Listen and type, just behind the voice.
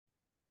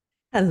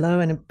Hello,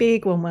 and a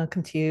big warm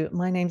welcome to you.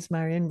 My name's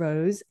Marion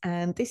Rose,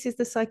 and this is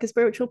the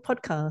Psychospiritual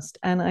Podcast.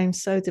 And I'm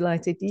so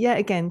delighted yet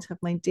again to have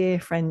my dear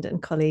friend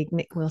and colleague,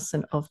 Nic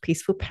Wilson of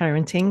Peaceful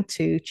Parenting,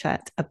 to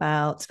chat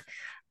about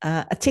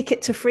a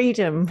ticket to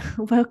freedom.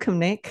 Welcome,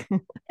 Nic.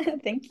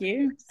 Thank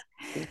you.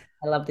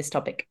 I love this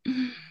topic.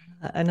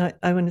 And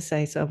I want to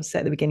say, so I was say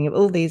at the beginning of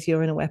all these,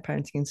 you're an aware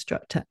parenting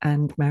instructor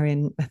and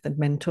Marion method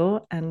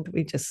mentor, and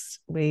we just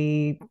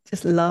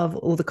love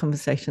all the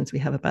conversations we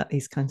have about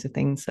these kinds of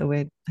things. So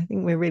I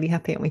think we're really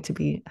happy, aren't we, to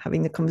be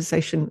having the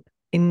conversation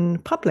in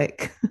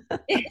public.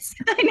 Yes,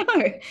 I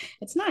know.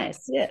 It's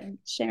nice. Yeah.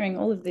 Sharing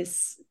all of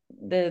this,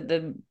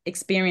 the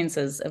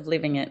experiences of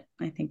living it,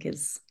 I think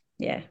is,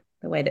 yeah,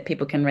 the way that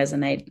people can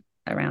resonate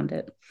around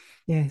it.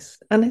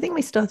 Yes, and I think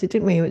we started,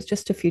 didn't we? It was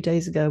just a few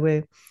days ago.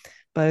 We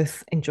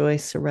both enjoy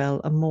Sorel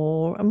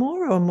Amore.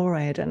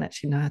 I don't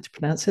actually know how to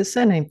pronounce her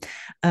surname.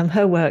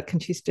 Her work,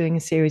 and she's doing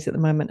a series at the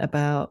moment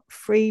about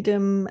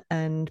freedom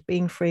and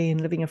being free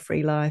and living a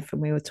free life.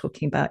 And we were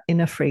talking about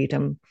inner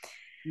freedom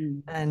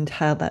Mm. and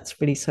how that's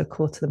really so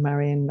core to the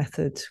Marion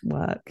method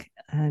work.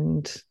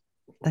 And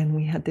then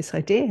we had this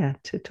idea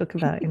to talk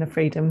about inner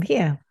freedom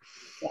here.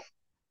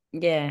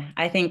 Yeah,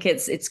 I think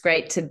it's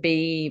great to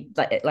be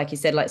like you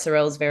said, like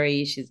Sorel's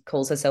she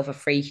calls herself a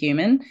free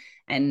human.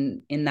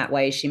 And in that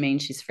way, she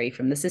means she's free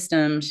from the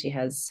system. She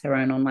has her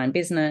own online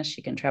business,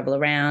 she can travel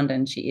around,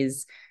 and she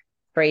is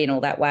free in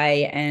all that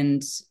way.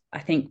 And I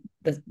think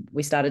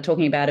we started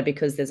talking about it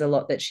because there's a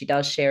lot that she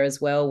does share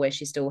as well, where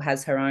she still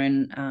has her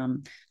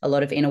own a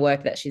lot of inner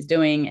work that she's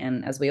doing,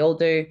 and as we all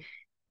do,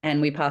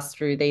 and we pass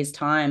through these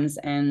times.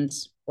 And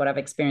what I've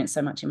experienced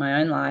so much in my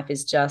own life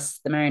is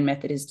just the Marion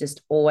method is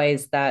just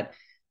always that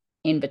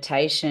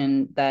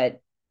invitation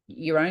that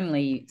you're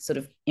only sort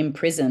of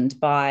imprisoned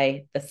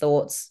by the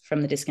thoughts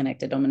from the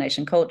disconnected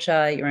domination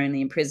culture. You're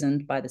only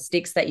imprisoned by the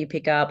sticks that you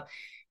pick up.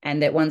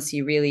 And that once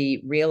you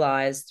really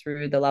realize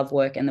through the love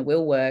work and the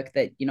will work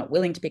that you're not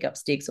willing to pick up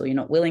sticks, or you're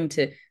not willing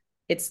to,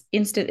 it's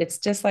instant. It's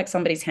just like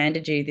somebody's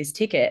handed you this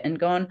ticket and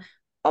gone,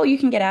 oh, you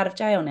can get out of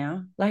jail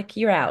now. Like,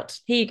 you're out.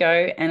 Here you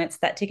go. And it's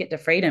that ticket to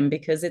freedom,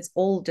 because it's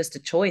all just a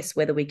choice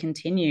whether we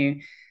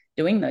continue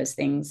doing those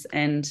things.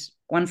 And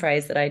one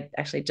phrase that I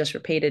actually just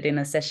repeated in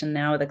a session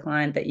now with a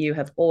client that you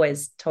have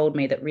always told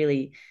me that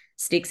really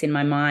sticks in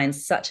my mind,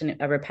 such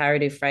a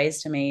reparative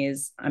phrase to me,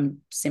 is I'm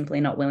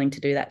simply not willing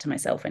to do that to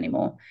myself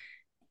anymore.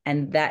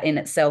 And that in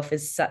itself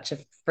is such a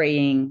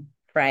freeing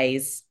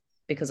phrase,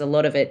 because a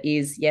lot of it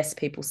is, yes,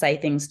 people say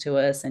things to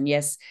us, and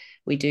yes,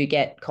 we do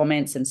get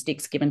comments and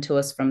sticks given to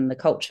us from the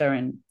culture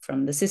and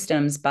from the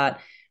systems, but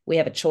we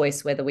have a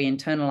choice whether we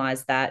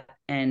internalize that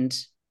and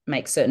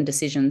make certain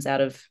decisions out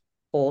of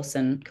force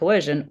and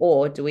coercion,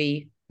 or do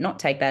we not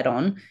take that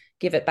on,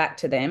 give it back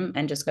to them,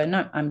 and just go,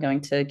 no, I'm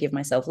going to give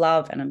myself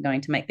love, and I'm going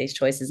to make these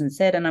choices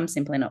instead, and I'm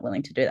simply not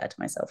willing to do that to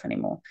myself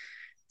anymore.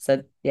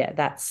 So yeah,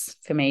 that's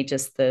for me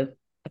just the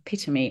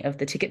epitome of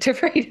the ticket to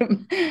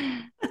freedom.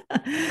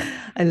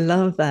 I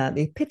love that.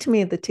 The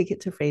epitome of the ticket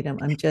to freedom.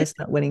 I'm just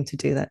not willing to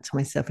do that to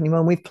myself anymore.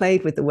 And we've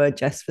played with the word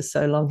just for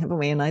so long, haven't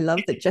we? And I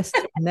love that just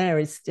in there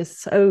is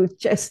just so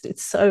just,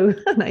 it's so,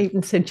 and I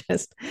even said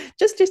just,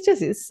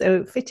 it's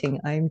so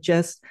fitting. I'm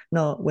just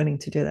not willing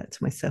to do that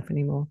to myself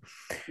anymore.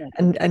 Yeah.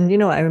 And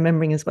I'm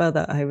remembering as well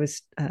that I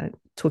was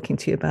talking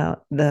to you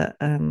about the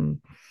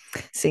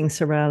seeing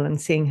Sorel and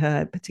seeing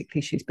her,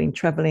 particularly she's been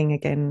traveling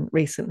again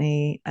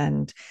recently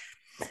and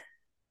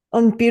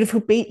on beautiful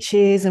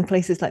beaches and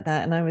places like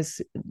that. And I was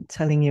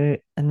telling you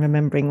and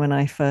remembering when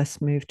I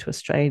first moved to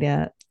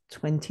Australia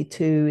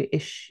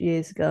 22-ish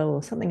years ago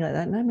or something like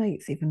that. No, maybe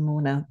it's even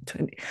more now.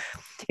 20.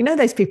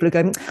 Those people are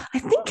going, I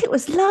think it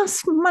was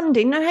last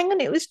Monday. No, hang on,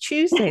 it was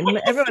Tuesday.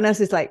 And everyone else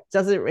is like,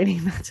 does it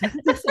really matter?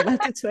 It doesn't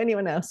matter to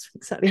anyone else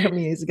exactly how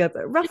many years ago,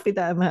 but roughly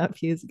that amount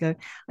of years ago.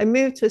 I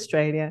moved to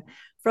Australia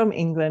from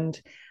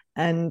England,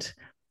 and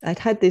I'd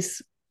had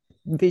this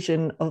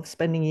vision of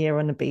spending a year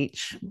on a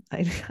beach.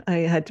 I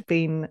had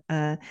been,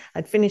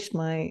 I'd finished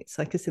my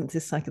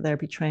psychosynthesis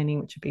psychotherapy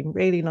training, which had been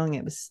really long.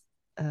 It was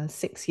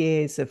 6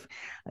 years of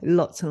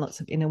lots and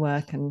lots of inner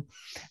work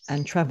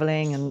and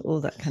traveling and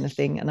all that kind of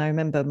thing. And I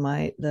remember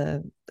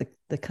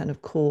the kind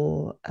of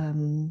core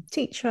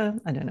teacher,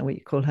 I don't know what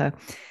you call her.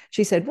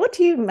 She said, "What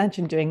do you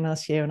imagine doing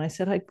last year?" And I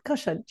said,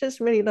 "Gosh, I'd just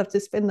really love to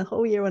spend the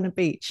whole year on a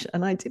beach."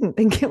 And I didn't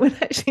think it would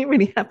actually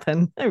really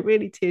happen. I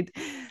really did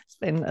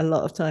spend a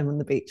lot of time on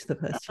the beach the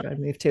first year I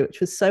moved to, which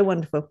was so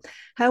wonderful.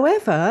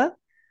 However,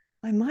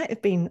 I might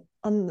have been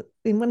in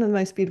one of the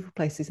most beautiful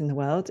places in the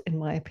world, in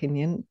my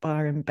opinion,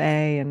 Byron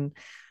Bay and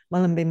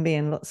Mullumbimby,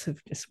 and lots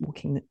of just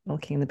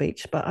walking the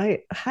beach. But I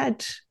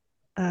had,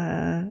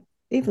 uh,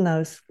 even though I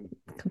was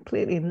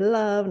completely in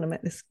love, and I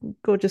met this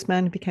gorgeous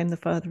man who became the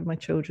father of my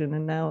children,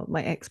 and now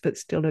my ex, but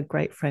still a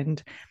great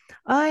friend.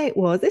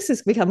 This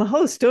has become a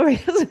whole story,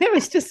 hasn't it? It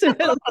was just a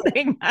little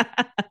thing.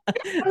 I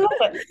love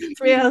it.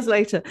 3 hours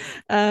later,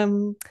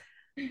 um,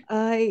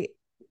 I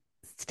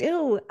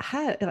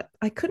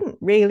I couldn't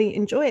really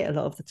enjoy it a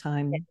lot of the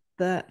time,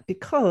 that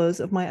because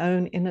of my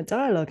own inner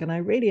dialogue. And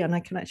I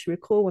can actually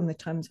recall one of the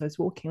times I was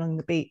walking along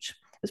the beach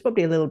was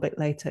probably a little bit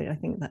later. I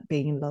think that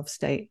being in love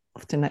state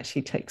often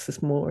actually takes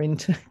us more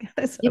into,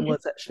 I Yeah.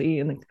 was actually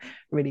in a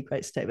really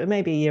great state, but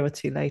maybe a year or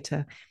two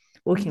later,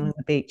 walking on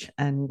the beach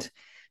and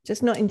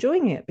just not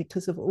enjoying it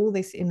because of all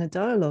this inner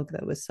dialogue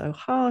that was so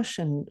harsh,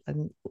 and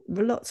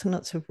lots and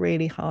lots of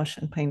really harsh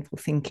and painful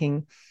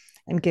thinking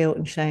and guilt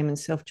and shame and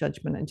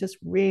self-judgment, and just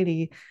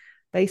really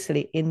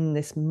basically in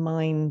this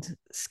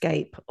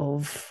mindscape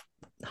of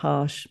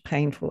harsh,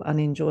 painful,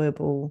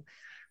 unenjoyable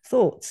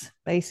thoughts,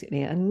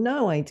 basically, and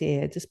no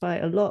idea,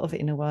 despite a lot of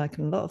inner work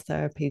and a lot of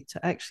therapy,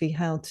 to actually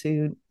how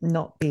to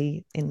not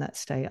be in that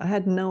state. I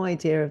had no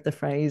idea of the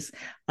phrase,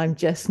 I'm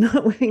just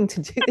not willing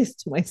to do this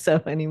to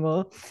myself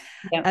anymore.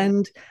 Yeah.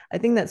 And I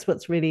think that's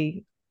what's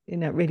really,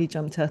 really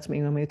jumped out at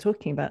me when we were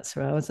talking about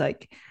Sarah. I was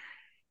like,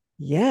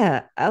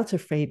 yeah, outer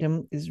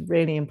freedom is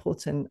really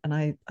important. And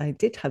I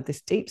did have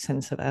this deep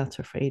sense of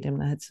outer freedom.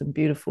 I had some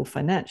beautiful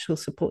financial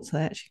support, so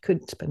I actually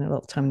could spend a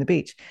lot of time on the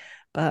beach,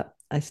 but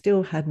I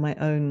still had my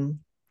own,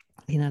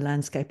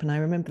 landscape. And I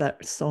remember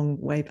that song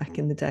way back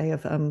in the day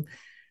of it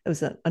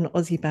was an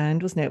Aussie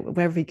band, wasn't it?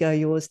 Wherever you go,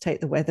 you always take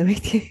the weather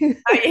with you.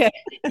 Oh, yeah.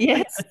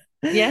 Yes.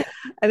 Yeah.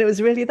 And it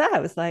was really that.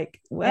 It was like,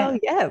 Yeah. well,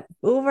 yeah,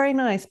 all very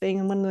nice being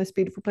in one of the most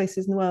beautiful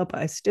places in the world, but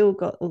I still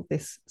got all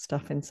this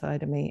stuff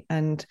inside of me.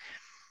 And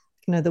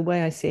the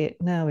way I see it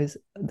now is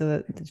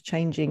the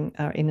changing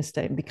our inner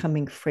state and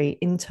becoming free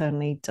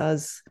internally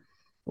does.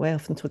 We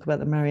often talk about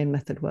the Marian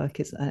method work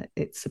is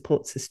it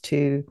supports us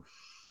to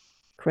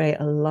create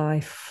a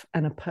life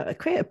and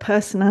create a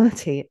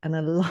personality and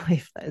a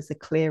life that is a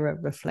clearer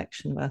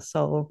reflection of our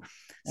soul.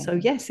 Yeah. So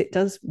yes, it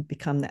does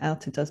become, the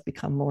outer does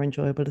become more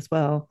enjoyable as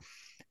well.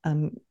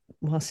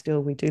 While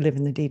still we do live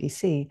in the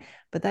DDC,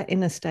 but that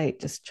inner state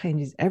just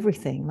changes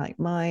everything. Like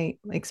my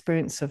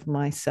experience of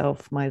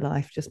myself, my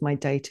life, just my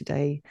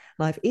day-to-day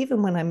life,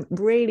 even when I'm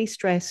really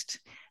stressed,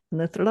 and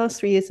the last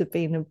 3 years have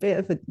been a bit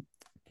of a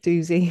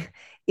doozy,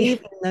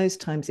 even in those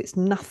times, it's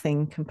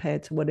nothing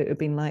compared to what it would have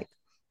been like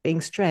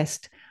being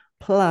stressed,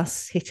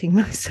 plus hitting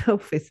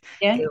myself with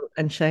Yeah. guilt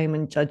and shame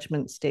and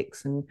judgment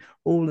sticks and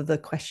all of the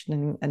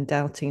questioning and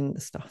doubting the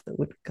stuff that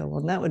would go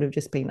on. That would have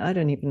just been, I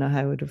don't even know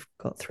how I would have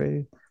got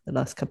through the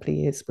last couple of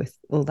years with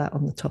all that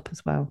on the top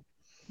as well.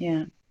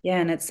 Yeah. Yeah.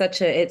 And it's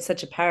such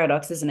a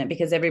paradox, isn't it?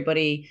 Because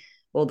everybody,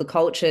 well, the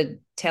culture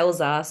tells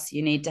us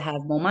you need to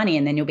have more money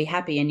and then you'll be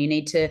happy, and you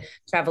need to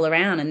travel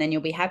around and then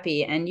you'll be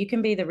happy. And you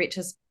can be the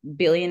richest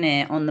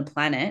billionaire on the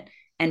planet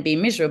and be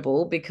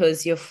miserable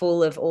because you're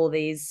full of all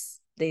these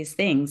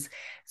things.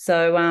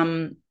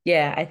 So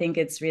yeah, I think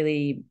it's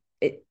really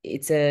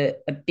it's a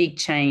big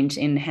change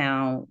in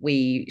how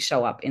we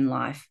show up in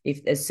life. If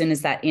as soon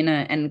as that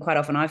inner, and quite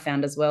often I've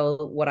found as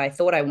well, what I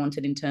thought I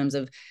wanted in terms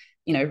of,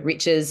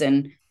 riches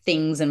and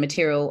things and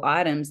material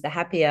items, the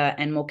happier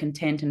and more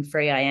content and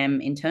free I am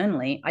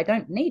internally. I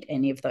don't need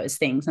any of those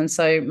things. And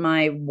so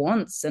my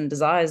wants and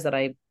desires that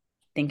I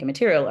think are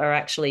material are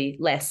actually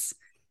less,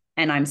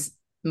 and I'm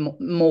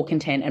more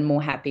content and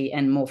more happy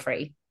and more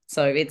free.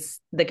 So it's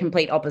the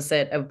complete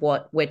opposite of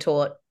what we're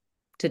taught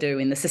to do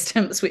in the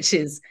systems, which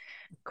is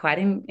quite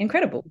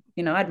incredible.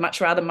 I'd much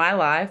rather my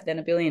life than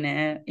a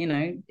billionaire,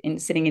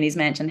 sitting in his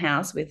mansion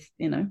house with,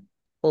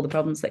 all the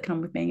problems that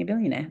come with being a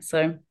billionaire.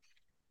 So,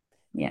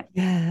 yeah.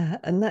 Yeah,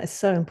 and that is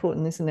so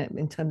important, isn't it?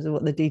 In terms of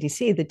what the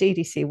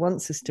DDC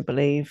wants us to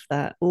believe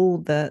that all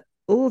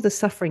the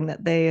suffering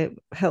that they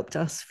helped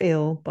us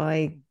feel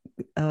by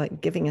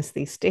giving us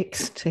these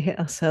sticks to hit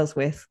ourselves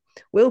with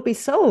will be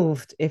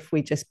solved if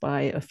we just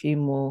buy a few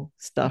more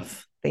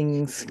stuff,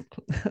 things,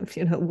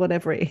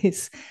 whatever it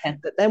is. Yeah.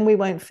 But then we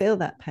won't feel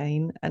that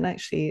pain. And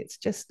actually,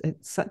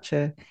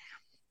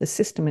 the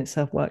system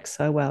itself works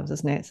so well,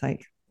 doesn't it? It's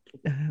like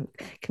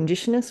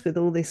condition us with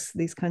all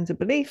these kinds of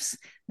beliefs.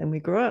 Then we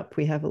grow up,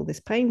 we have all this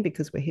pain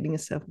because we're hitting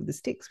ourselves with the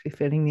sticks, we're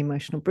feeling the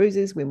emotional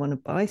bruises, we want to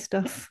buy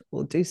stuff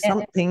or do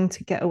something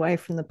to get away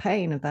from the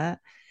pain of that.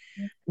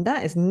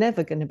 That is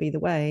never going to be the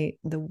way.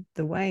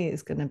 The way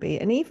is going to be,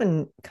 and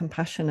even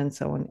compassion and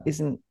so on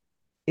isn't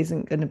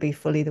going to be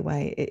fully the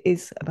way. It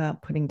is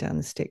about putting down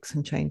the sticks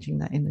and changing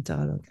that inner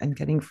dialogue and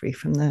getting free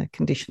from the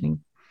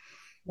conditioning.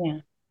 Yeah.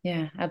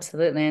 Yeah,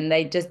 absolutely. And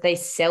they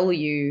sell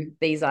you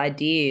these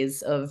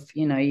ideas of,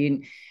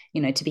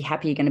 to be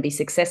happy, you're going to be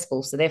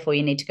successful. So therefore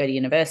you need to go to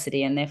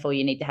university, and therefore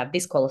you need to have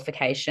this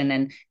qualification.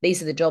 And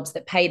these are the jobs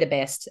that pay the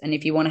best. And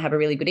if you want to have a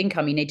really good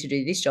income, you need to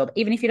do this job,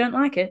 even if you don't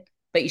like it,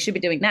 but you should be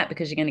doing that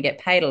because you're going to get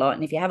paid a lot.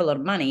 And if you have a lot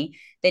of money,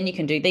 then you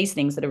can do these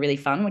things that are really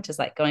fun, which is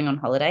like going on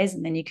holidays.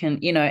 And then you can,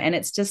 and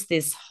it's just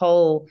this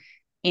whole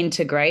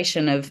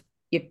integration of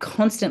you're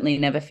constantly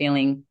never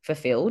feeling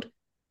fulfilled.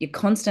 You're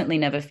constantly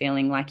never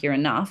feeling like you're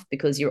enough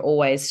because you're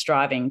always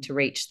striving to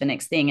reach the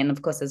next thing. And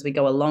of course, as we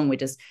go along, we're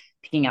just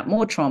picking up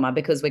more trauma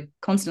because we're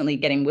constantly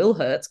getting will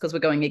hurts because we're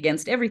going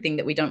against everything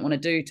that we don't want to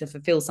do to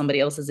fulfill somebody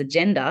else's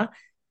agenda.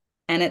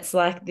 And it's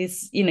like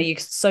this, you're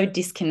so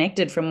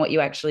disconnected from what you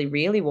actually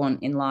really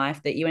want in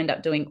life that you end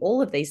up doing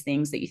all of these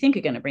things that you think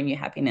are going to bring you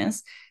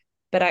happiness,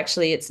 but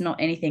actually it's not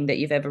anything that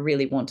you've ever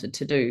really wanted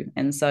to do.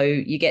 And so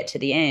you get to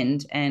the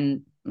end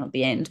and not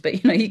the end,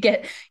 but you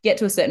get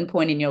to a certain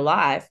point in your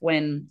life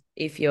when,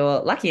 if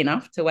you're lucky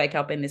enough to wake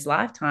up in this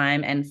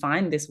lifetime and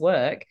find this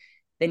work,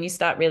 then you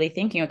start really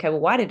thinking, okay, well,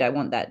 why did I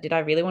want that? Did I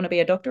really want to be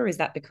a doctor? Or is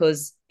that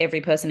because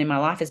every person in my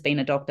life has been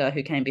a doctor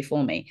who came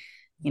before me?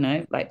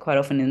 Like quite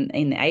often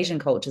in the Asian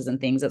cultures and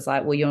things, it's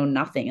like, well, you're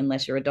nothing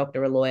unless you're a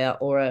doctor, a lawyer,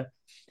 or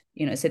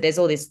so there's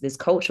all this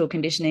cultural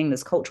conditioning,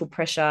 there's cultural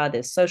pressure,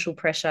 there's social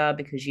pressure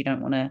because you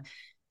don't want to.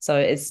 So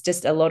it's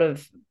just a lot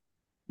of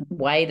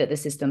way that the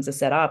systems are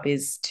set up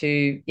is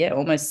to,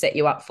 almost set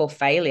you up for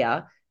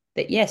failure.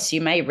 That yes,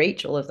 you may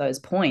reach all of those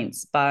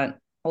points, but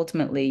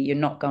ultimately you're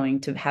not going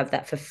to have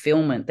that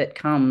fulfillment that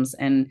comes.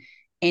 And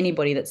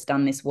anybody that's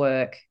done this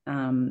work,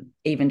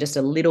 even just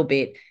a little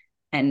bit,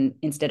 and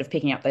instead of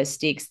picking up those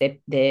sticks,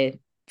 they're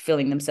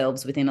filling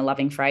themselves within a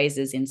loving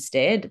phrases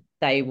instead,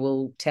 they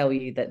will tell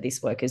you that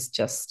this work is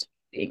just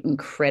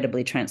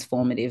incredibly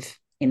transformative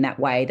in that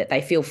way, that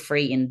they feel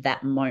free in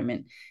that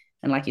moment.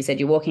 And like you said,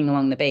 you're walking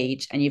along the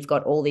beach and you've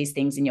got all these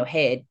things in your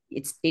head.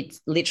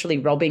 It's literally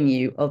robbing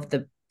you of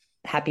the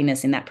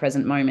happiness in that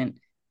present moment.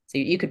 So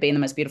you could be in the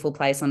most beautiful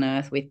place on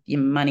earth with your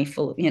money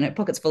full,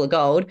 pockets full of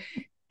gold,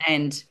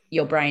 and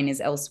your brain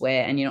is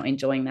elsewhere and you're not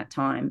enjoying that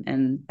time.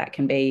 And that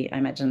can be, I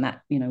imagine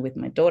that, with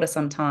my daughter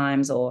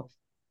sometimes, or,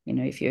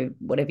 if you're,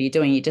 whatever you're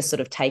doing, you're just sort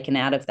of taken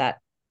out of that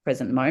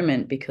present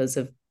moment because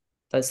of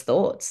those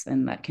thoughts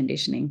and that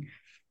conditioning.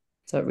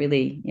 So it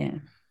really, yeah.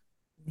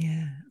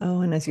 Yeah.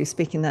 Oh, and as you're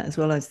speaking that as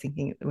well, I was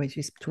thinking when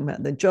you're talking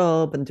about the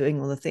job and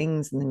doing all the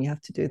things, and then you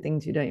have to do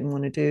things you don't even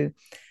want to do.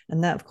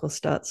 And that, of course,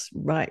 starts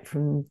right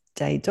from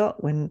day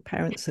dot when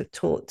parents are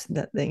taught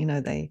that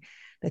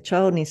their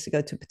child needs to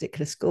go to a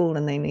particular school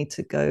and they need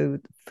to go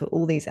for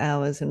all these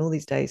hours and all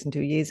these days and do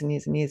years and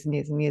years and years and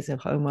years and years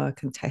of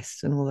homework and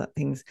tests and all that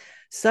things.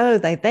 So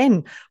they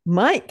then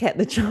might get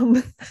the job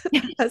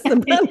that has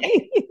the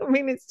money. I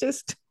mean,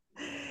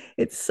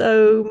 it's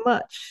so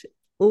much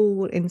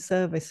all in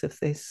service of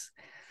this.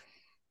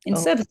 In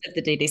service of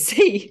the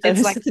DDC.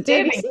 It's like the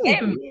serving DDC.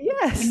 them.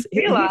 Yes.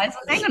 You realize,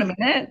 hang on a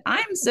minute,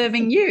 I'm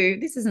serving you.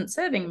 This isn't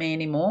serving me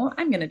anymore.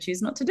 I'm going to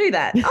choose not to do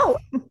that. Oh,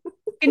 you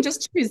can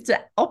just choose to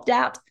opt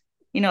out.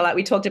 Like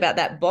we talked about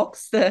that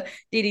box, the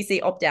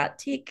DDC opt out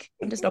tick.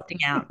 I'm just opting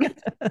out.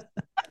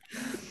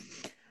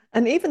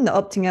 And even the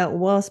opting out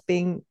whilst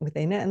being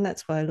within it. And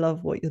that's why I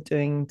love what you're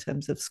doing in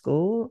terms of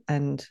school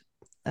and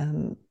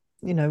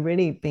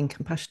really being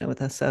compassionate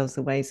with ourselves,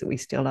 the ways that we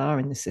still are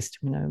in the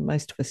system.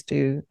 Most of us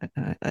do.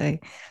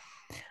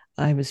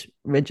 I was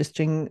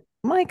registering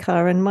my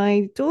car and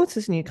my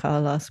daughter's new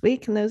car last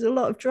week, and there was a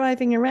lot of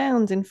driving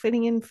around and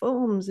filling in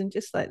forms and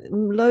just like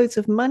loads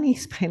of money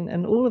spent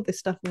and all of this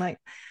stuff. I'm like,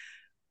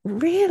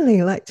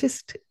 really? Like,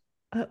 just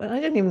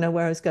I don't even know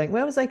where I was going.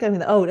 Where was I going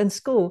with that? Oh, and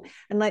school.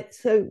 And like,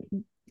 so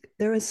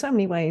there are so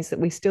many ways that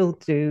we still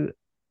do,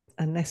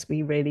 unless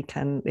we really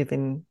can live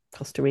in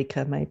Costa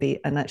Rica, maybe,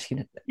 and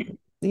actually,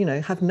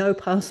 have no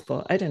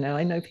passport. I don't know.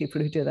 I know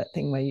people who do that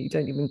thing where you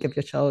don't even give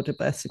your child a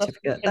birth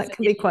certificate. That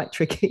can be quite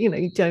tricky.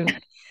 You don't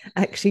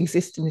actually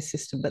exist in the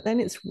system. But then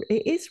it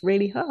is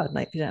really hard.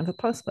 Like, if you don't have a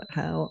passport,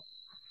 how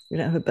you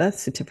don't have a birth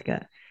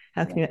certificate,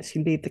 how can you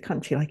actually leave the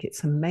country? Like,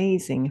 it's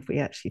amazing if we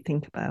actually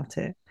think about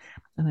it.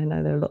 And I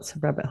know there are lots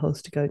of rabbit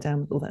holes to go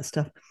down with all that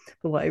stuff.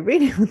 But what I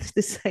really wanted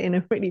to say in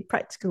a really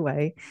practical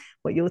way,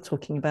 what you're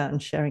talking about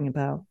and sharing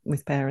about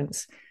with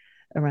parents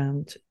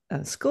around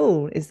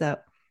school, is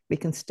that we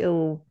can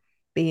still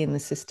be in the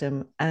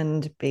system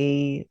and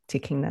be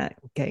ticking that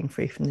getting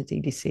free from the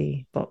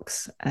DDC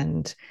box.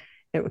 And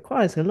it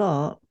requires a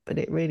lot, but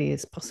it really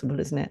is possible,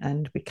 isn't it?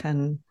 And we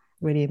can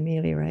really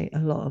ameliorate a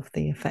lot of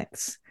the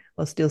effects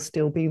while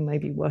still be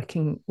maybe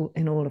working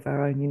in all of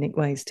our own unique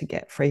ways to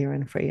get freer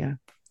and freer.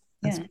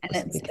 Yeah, and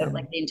it's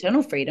like the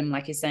internal freedom,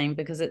 like you're saying,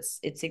 because it's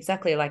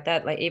exactly like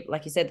that.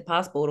 Like you said, the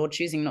passport, or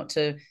choosing not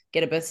to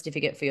get a birth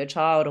certificate for your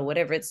child or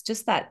whatever. It's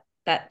just that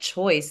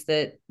choice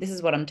that this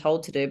is what I'm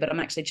told to do, but I'm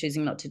actually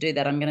choosing not to do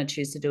that. I'm going to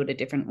choose to do it a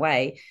different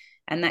way.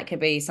 And that could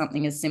be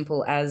something as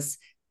simple as,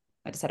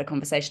 I just had a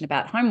conversation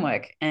about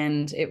homework,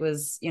 and it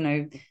was,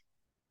 the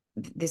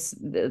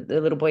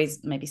little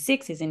boy's maybe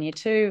 6, he's in year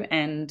 2,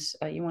 and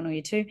year 1 or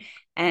year 2,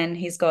 and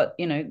he's got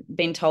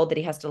been told that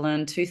he has to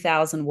learn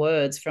 2,000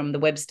 words from the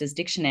Webster's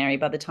dictionary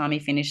by the time he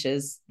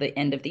finishes the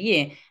end of the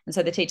year. And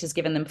so the teacher's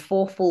given them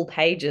 4 full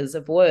pages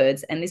of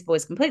words, and this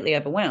boy's completely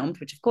overwhelmed,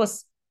 which of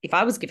course, if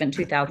I was given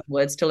 2,000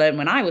 words to learn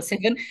when I was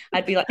 7,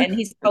 I'd be like, and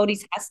he's told he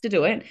has to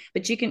do it,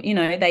 but you can,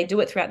 they do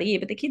it throughout the year,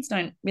 but the kids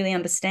don't really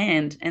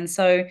understand. And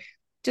so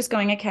just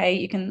going,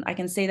 okay, I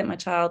can see that my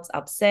child's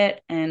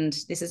upset and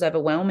this is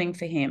overwhelming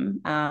for him.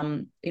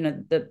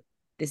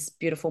 This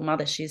beautiful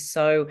mother, she's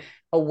so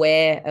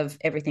aware of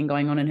everything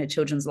going on in her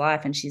children's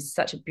life, and she's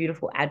such a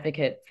beautiful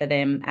advocate for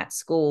them at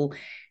school.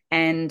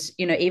 And,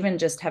 even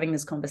just having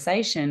this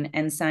conversation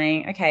and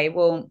saying, okay,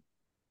 well,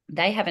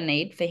 they have a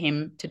need for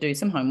him to do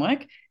some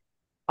homework.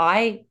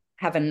 I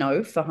have a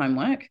no for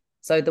homework.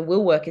 So the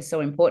will work is so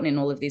important in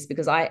all of this,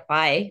 because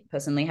I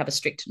personally have a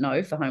strict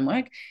no for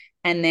homework.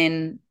 And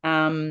then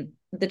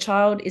the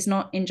child is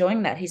not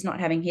enjoying that. He's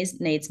not having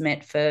his needs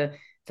met for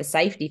for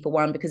safety, for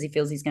one, because he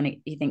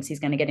thinks he's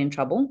going to get in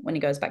trouble when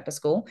he goes back to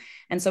school.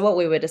 And so what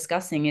we were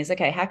discussing is,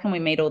 okay, how can we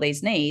meet all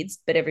these needs,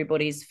 but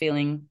everybody's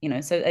feeling,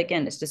 so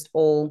again, it's just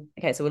all,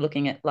 okay, so we're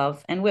looking at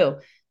love and will.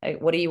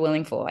 What are you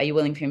willing for? Are you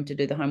willing for him to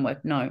do the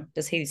homework? No.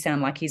 Does he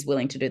sound like he's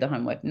willing to do the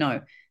homework?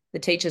 No. The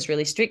teacher's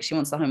really strict. She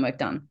wants the homework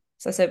done.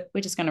 So I said, we're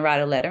just going to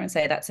write a letter and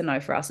say, that's a no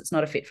for us. It's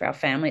not a fit for our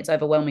family. It's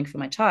overwhelming for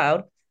my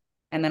child.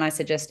 And then I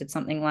suggested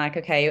something like,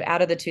 okay,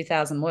 out of the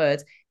 2,000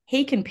 words,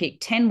 he can pick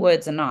 10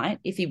 words a night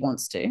if he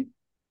wants to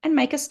and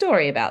make a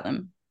story about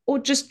them, or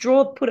just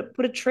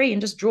put a tree and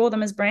just draw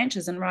them as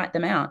branches and write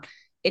them out.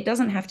 It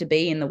doesn't have to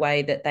be in the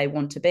way that they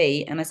want to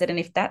be. And I said, and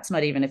if that's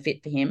not even a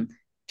fit for him,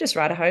 just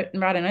write a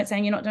note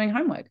saying you're not doing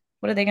homework.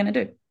 What are they going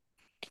to do?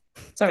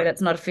 Sorry,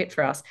 that's not a fit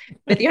for us.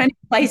 But the only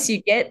place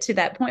you get to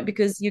that point,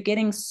 because you're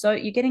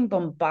getting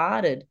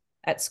bombarded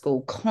at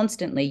school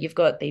constantly. You've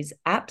got these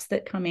apps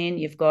that come in,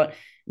 you've got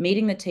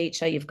meeting the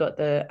teacher, you've got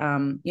the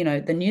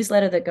the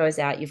newsletter that goes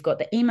out, you've got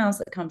the emails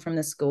that come from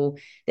the school.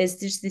 There's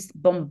just this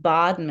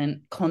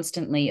bombardment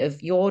constantly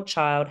of your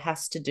child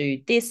has to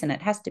do this and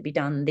it has to be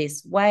done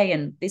this way,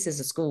 and this is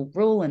a school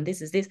rule and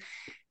this is this.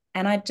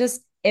 And I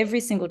just,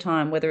 every single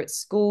time, whether it's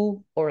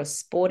school or a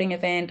sporting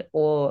event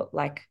or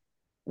like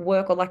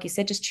work, or like you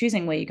said, just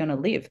choosing where you're going to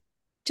live,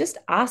 just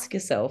ask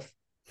yourself,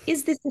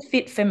 is this a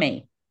fit for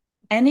me?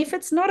 And if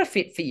it's not a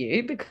fit for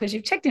you, because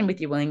you've checked in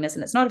with your willingness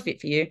and it's not a fit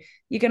for you,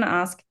 you're going to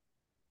ask,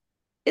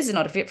 is it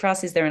not a fit for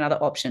us? Is there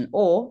another option?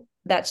 Or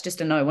that's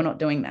just a no, we're not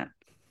doing that.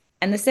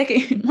 And the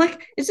second,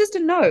 like, it's just a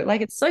no.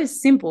 Like, it's so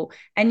simple.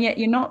 And yet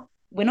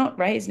we're not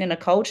raised in a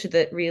culture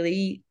that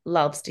really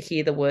loves to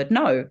hear the word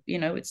no.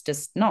 It's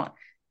just not.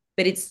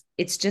 But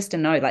it's just a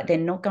no. Like, they're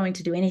not going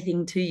to do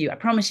anything to you. I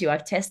promise you,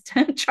 I've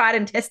tried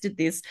and tested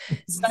this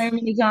so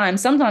many times.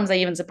 Sometimes I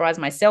even surprise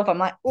myself. I'm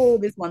like, oh,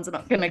 this one's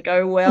not going to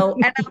go well.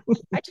 And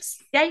I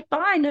just skate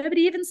by.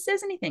 Nobody even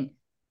says anything.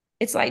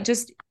 It's like,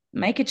 just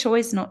make a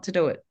choice not to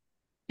do it.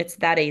 It's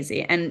that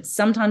easy. And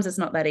sometimes it's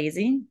not that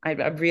easy. I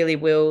really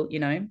will,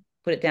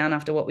 put it down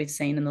after what we've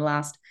seen in the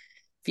last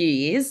few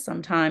years.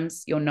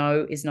 Sometimes your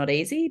no is not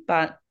easy,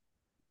 but,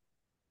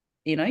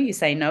 you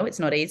say no, it's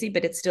not easy,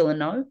 but it's still a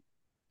no.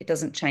 It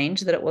doesn't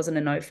change that it wasn't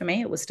a no for me.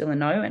 It was still a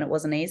no, and it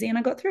wasn't easy, and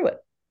I got through it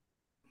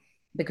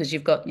because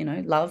you've got,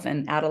 love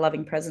and outer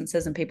loving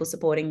presences and people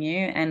supporting you.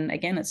 And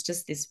again, it's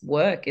just this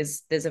work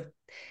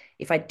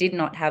if I did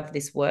not have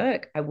this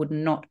work, I would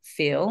not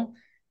feel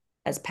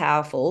as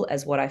powerful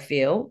as what I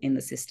feel in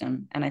the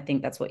system. And I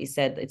think that's what you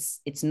said.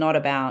 It's not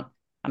about,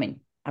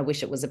 I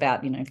wish it was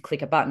about,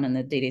 click a button and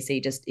the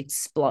DDC just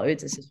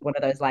explodes. It's just one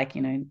of those, like,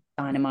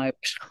 dynamo,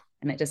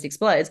 and it just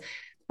explodes.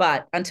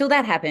 But until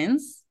that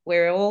happens,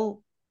 we're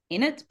all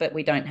in it, but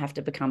we don't have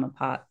to become a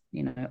part,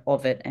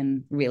 of it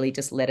and really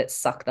just let it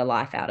suck the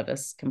life out of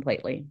us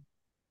completely.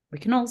 We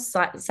can all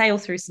sail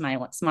through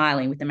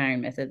smiling with the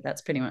Marion method.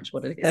 That's pretty much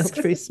what it is.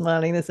 Sail through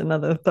smiling. There's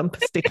another bumper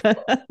sticker.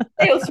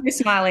 Sail through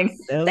smiling.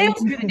 Sail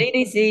through the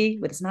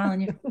DDC with a smile on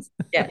your face.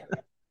 Yeah.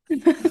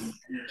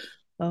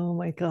 Oh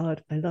my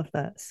God, I love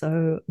that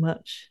so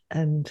much.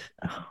 And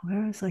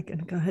where was I going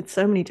to go? I had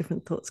so many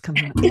different thoughts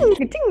coming up. Ding,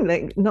 ding,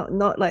 like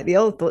not like the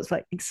old thoughts,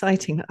 like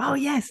exciting. Like, oh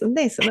yes, and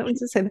this, and I wanted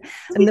to say that.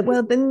 And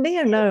the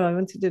neo no. I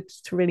wanted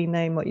to really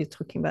name what you're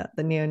talking about,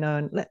 the neo no,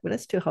 and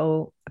let's do a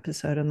whole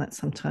episode on that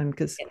sometime,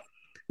 because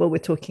what we're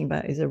talking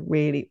about is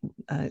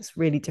it's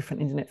really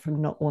different, isn't it,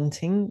 from not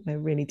wanting. We're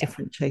really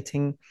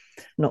differentiating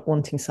not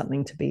wanting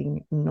something to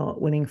being not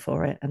willing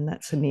for it, and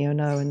that's a neo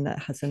no, and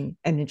that has an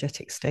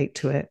energetic state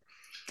to it,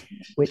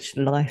 which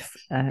life,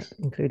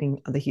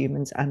 including other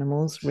humans,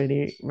 animals,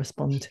 really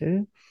respond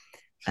to.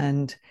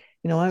 And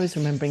I was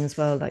remembering as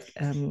well, like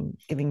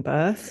giving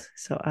birth.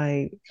 So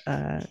I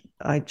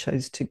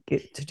chose to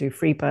do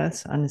free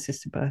births,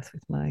 unassisted birth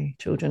with my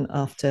children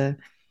after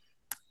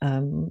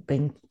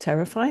being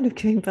terrified of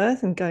giving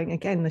birth, and going,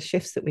 again, the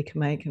shifts that we can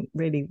make, and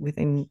really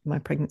within my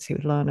pregnancy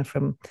with Lana,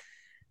 from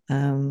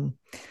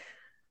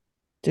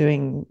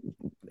doing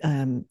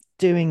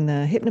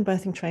the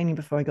hypnobirthing training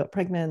before I got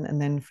pregnant,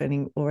 and then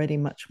feeling already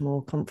much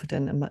more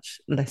confident and much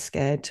less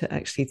scared to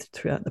actually,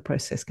 throughout the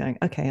process, going,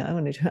 okay, I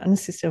want to do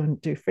unassisted, I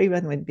want to do free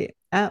birth, I want to be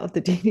out of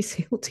the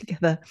DDC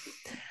altogether.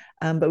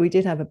 But we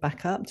did have a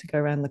backup to go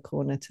around the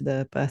corner to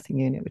the birthing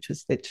unit, which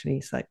was literally,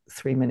 it's like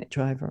 3-minute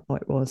drive, or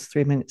it was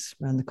 3 minutes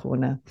around the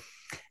corner.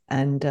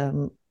 And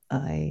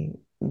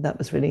that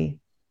was really,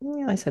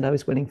 I said I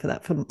was willing for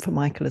that for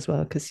Michael as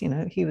well, because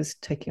he was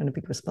taking on a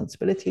big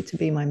responsibility to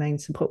be my main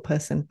support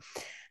person.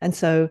 And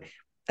so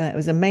it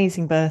was an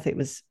amazing birth. It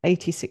was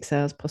 86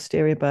 hours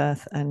posterior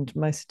birth, and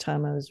most of the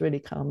time I was really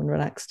calm and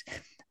relaxed.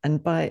 And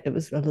it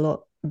was a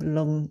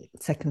long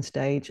second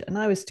stage, and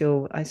I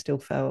still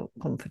felt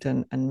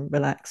confident and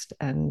relaxed,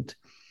 and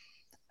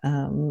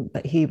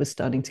but he was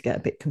starting to get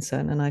a bit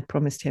concerned, and I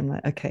promised him,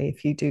 like, okay,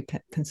 if you do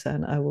get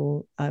concerned, I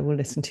will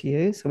listen to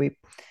you. So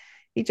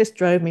he just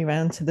drove me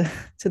around to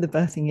the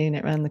birthing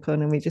unit around the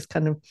corner, and we just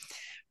kind of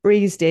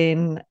breezed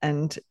in.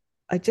 And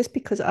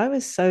because I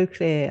was so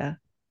clear,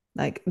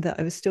 like, that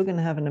I was still going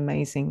to have an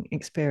amazing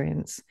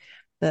experience,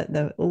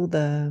 that all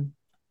the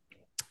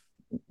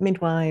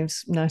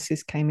midwives,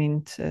 nurses came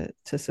in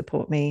to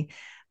support me.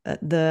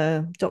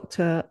 The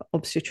doctor,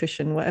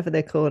 obstetrician, whatever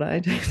they're called, I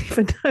don't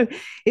even know.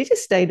 He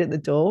just stayed at the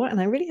door, and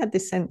I really had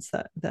this sense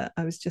that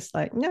I was just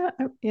like, no,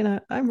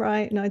 I'm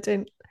right, and I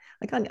don't.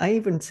 I can't. I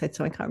even said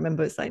so. I can't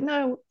remember. It's like,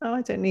 no,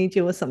 I don't need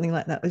you, or something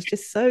like that. It was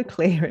just so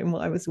clear in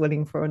what I was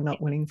willing for and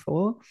not willing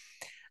for.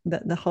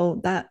 That the whole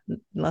that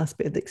last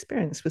bit of the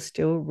experience was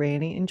still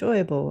really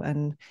enjoyable,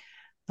 and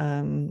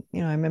I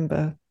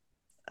remember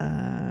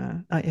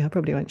I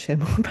probably won't share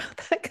more about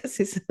that because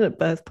it's a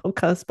birth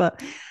podcast,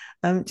 but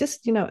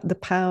just the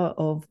power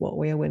of what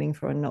we are willing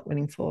for and not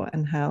willing for,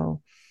 and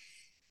how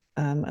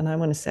and I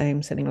want to say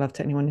I'm sending love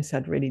to anyone who's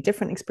had really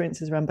different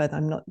experiences around birth.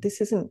 I'm not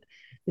this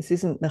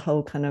isn't the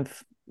whole kind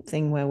of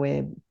thing where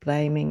we're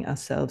blaming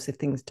ourselves if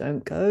things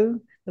don't go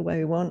the way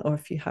we want, or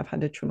if you have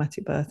had a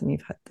traumatic birth and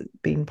you've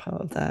been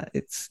part of that.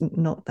 It's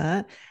not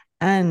that.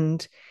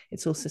 And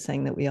it's also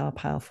saying that we are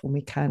powerful and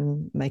we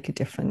can make a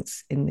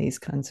difference in these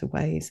kinds of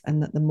ways.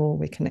 And that the more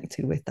we're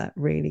connected with that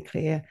really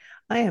clear,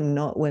 I am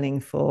not willing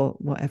for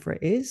whatever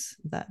it is,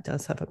 that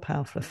does have a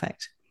powerful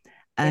effect.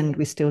 And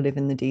we still live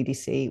in the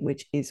DDC,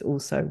 which is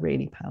also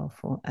really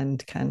powerful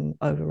and can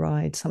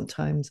override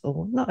sometimes,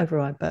 or not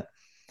override, but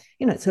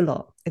it's a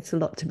lot. It's a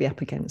lot to be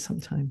up against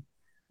sometimes.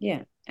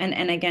 Yeah.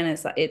 And again,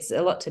 it's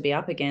a lot to be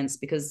up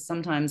against, because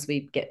sometimes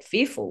we get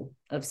fearful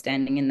of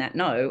standing in that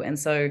no. And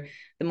so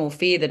the more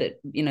fear that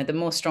the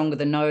more stronger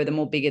the no, the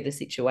more bigger the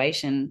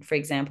situation. For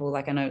example,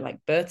 like I know, like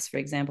births, for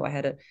example, I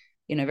had a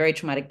very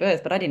traumatic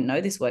birth, but I didn't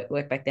know this work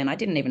back then. I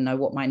didn't even know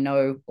what my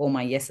no or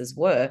my yeses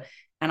were.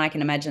 And I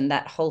can imagine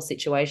that whole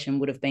situation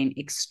would have been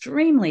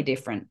extremely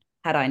different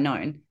had I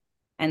known.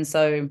 And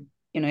so,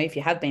 if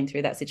you have been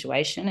through that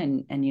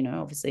situation and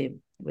obviously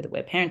with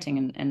we're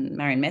parenting and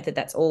Marian method,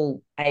 that's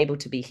all able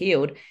to be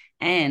healed.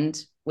 And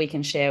we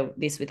can share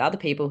this with other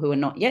people who are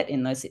not yet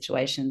in those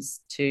situations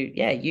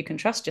you can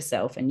trust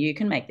yourself and you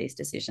can make these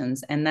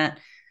decisions. And that,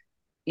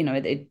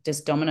 it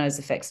just dominoes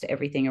effects to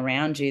everything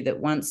around you, that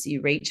once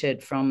you reach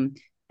it from,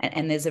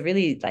 and there's a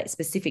really like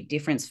specific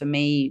difference for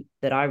me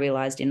that I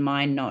realized in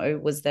my no,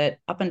 was that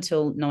up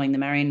until knowing the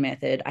Marian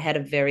method, I had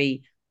a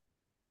very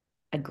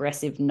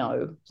aggressive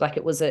no, like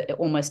it was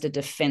almost a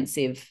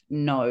defensive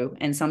no.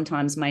 And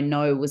sometimes my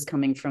no was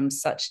coming from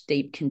such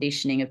deep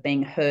conditioning of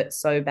being hurt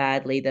so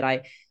badly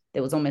that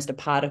there was almost a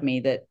part of me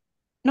that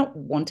not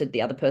wanted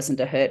the other person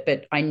to hurt,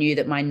 but I knew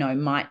that my no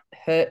might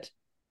hurt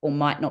or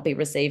might not be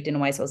received in a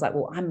way. So I was like,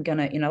 well, I'm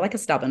gonna, like a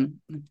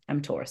stubborn,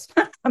 I'm Taurus.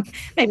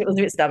 Maybe it was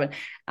a bit stubborn,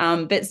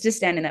 but it's just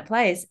stand in that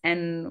place.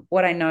 And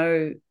what I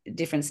know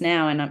difference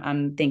now, and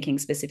I'm thinking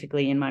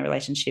specifically in my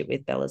relationship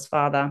with Bella's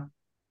father,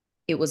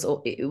 it was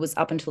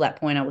up until that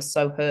point I was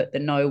so hurt. The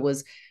no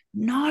was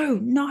no,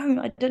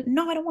 I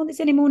don't want this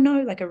anymore.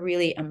 No, like a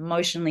really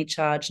emotionally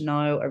charged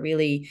no,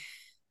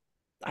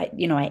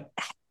 I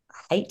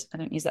hate, I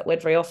don't use that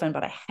word very often,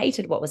 but I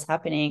hated what was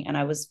happening. And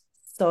I was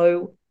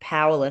so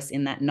powerless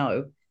in that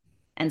no.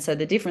 And so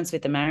the difference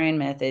with the Marian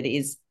method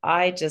is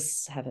I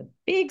just have a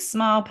big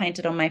smile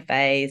painted on my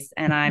face,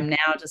 and I'm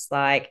now just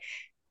like,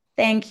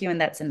 thank you. And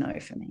that's a no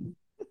for me.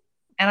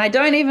 And I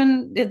don't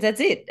even, that's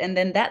it. And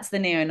then that's the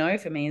neo no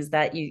for me, is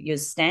that you're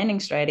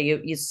standing straighter.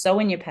 You're so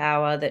in your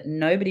power that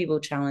nobody will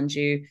challenge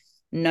you.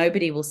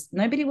 Nobody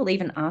will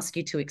even ask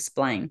you to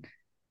explain.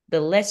 The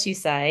less you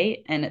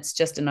say, and it's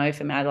just a no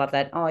for me. I love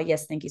that. Oh,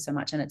 yes, thank you so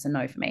much. And it's a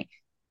no for me.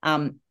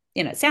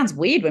 It sounds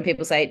weird when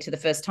people say it to the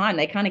first time.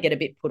 They kind of get a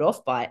bit put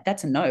off by it.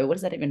 That's a no. What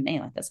does that even mean?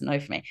 Like, that's a no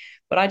for me.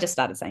 But I just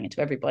started saying it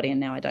to everybody, and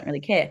now I don't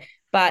really care.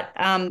 But,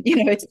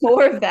 it's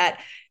more of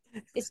that.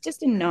 It's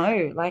just a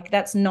no. Like,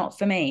 that's not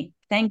for me.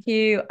 Thank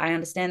you. I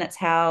understand that's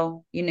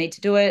how you need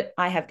to do it.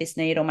 I have this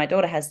need, or my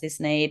daughter has this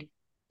need.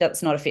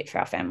 That's not a fit for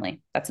our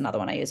family. That's another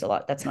one I use a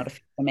lot. That's not a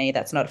fit for me.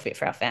 That's not a fit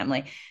for our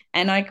family.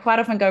 And I quite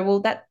often go,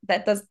 well,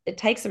 it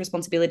takes the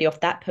responsibility off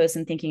that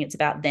person thinking it's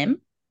about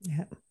them.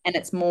 Yeah. And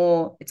it's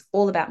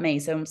all about me.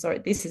 So I'm sorry,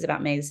 this is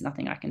about me. There's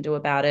nothing I can do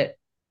about it.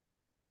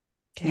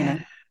 Yeah.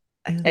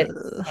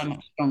 It's so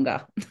much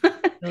stronger.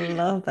 I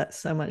love that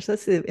so much.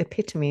 That's the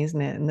epitome,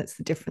 isn't it? And that's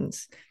the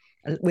difference.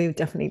 We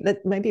definitely,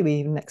 maybe we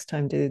even next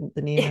time do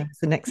the Neo,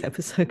 the next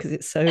episode, because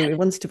it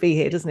wants to be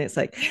here, doesn't it? It's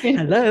like,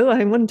 hello,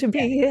 I want to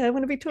be here. I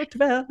want to be talked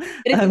about.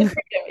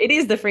 It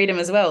is the freedom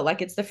as well.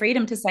 Like, it's the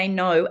freedom to say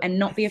no and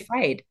not be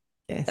afraid.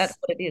 Yes. That's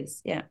what it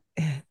is. Yeah.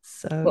 Yeah.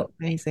 So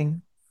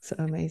amazing. So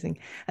amazing.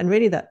 And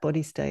really that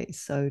body state is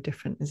so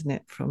different, isn't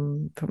it?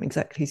 From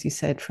exactly as you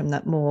said, from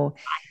that more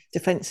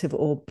defensive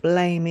or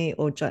blamey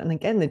and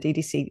again, the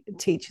DDC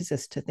teaches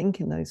us to think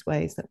in those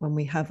ways, that when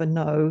we have a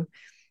no,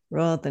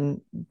 rather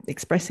than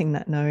expressing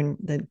that no in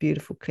the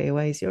beautiful, clear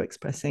ways you're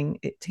expressing,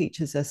 it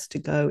teaches us to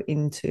go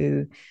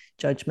into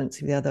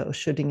judgments of the other, or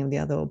shoulding of the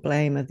other, or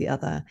blame of the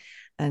other.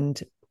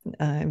 And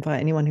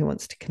invite anyone who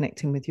wants to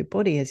connect in with your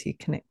body, as you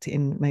connect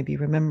in, maybe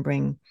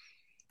remembering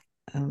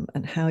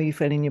and how you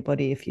feel in your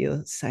body. If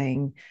you're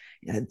saying,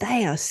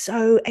 they are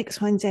so X,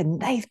 Y, and Z, and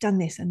they've done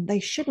this, and they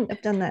shouldn't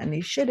have done that, and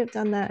they should have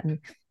done that. And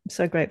I'm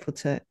so grateful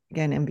to,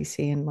 again,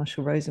 NBC and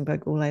Marshall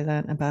Rosenberg, all I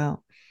learned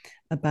about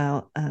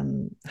about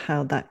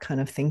how that kind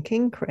of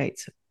thinking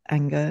creates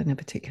anger in a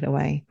particular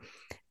way.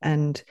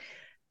 And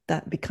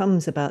that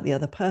becomes about the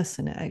other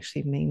person. It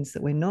actually means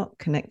that we're not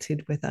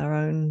connected with our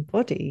own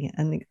body.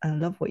 And I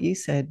love what you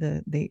said,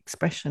 the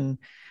expression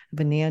of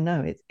a neo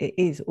no. It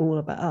is all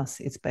about us.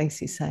 It's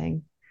basically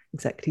saying,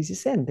 exactly as you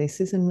said, this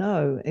is a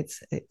no.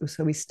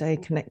 So we stay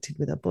connected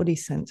with our body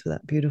sense, with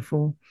that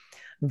beautiful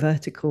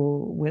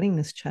vertical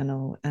willingness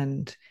channel.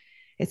 And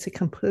it's a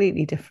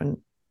completely different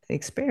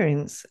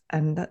experience.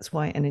 And that's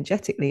why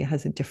energetically it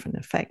has a different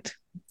effect.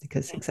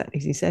 Because exactly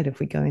as you said, if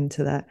we go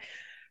into that,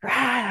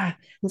 rah,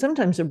 and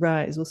sometimes a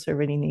rah is also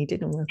really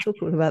needed, and we'll talk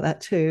all about that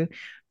too.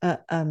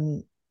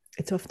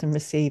 It's often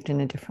received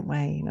in a different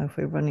way. You know, if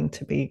we're running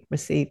to be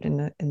received in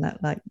that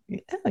like,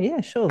 oh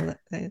yeah, sure,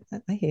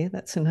 I hear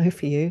that's a no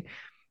for you.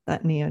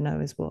 That neo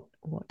no is what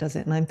does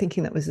it. And I'm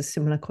thinking that was a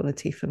similar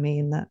quality for me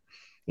in that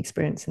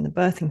experience in the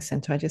birthing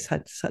center. I just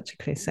had such a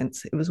clear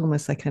sense. It was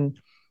almost like an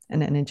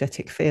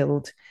energetic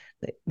field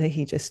that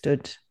he just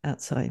stood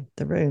outside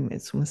the room.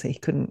 It's almost like he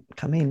couldn't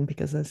come in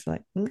because I was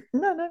like, no,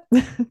 no,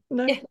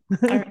 no, Yeah,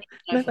 I already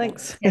know no, for that.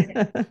 thanks.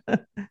 Yeah,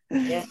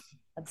 yeah,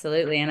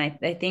 absolutely. And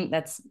I think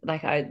that's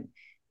like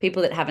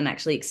people that haven't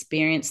actually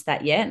experienced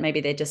that yet, maybe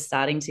they're just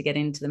starting to get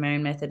into the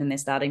Marion method and they're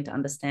starting to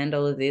understand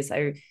all of this.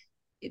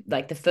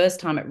 Like the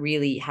first time it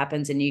really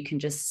happens and you can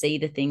just see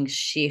the things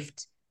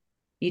shift,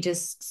 you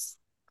just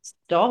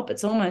stop.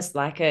 It's almost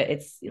like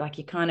it's like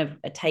you kind of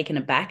are taken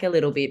aback a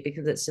little bit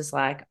because it's just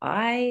like,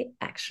 I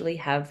actually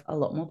have a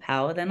lot more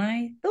power than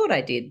I thought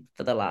I did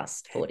for the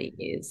last 40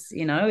 years.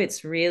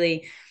 It's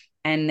really,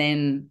 and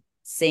then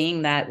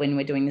seeing that when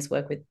we're doing this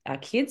work with our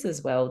kids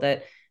as well,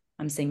 that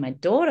I'm seeing my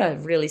daughter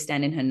really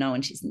stand in her no,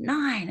 and she's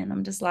 9. And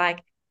I'm just like,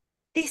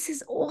 this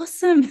is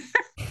awesome.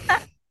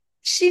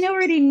 She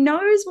already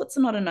knows what's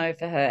not a no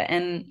for her.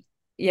 And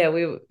yeah,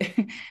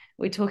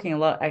 we're talking a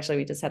lot. Actually,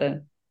 we just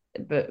had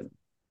but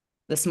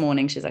this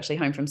morning, she's actually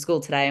home from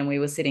school today, and we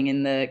were sitting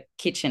in the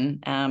kitchen.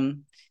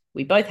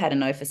 We both had a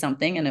no for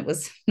something, and it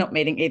was not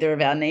meeting either of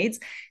our needs.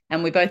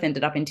 And we both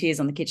ended up in tears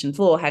on the kitchen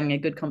floor having a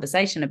good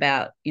conversation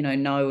about,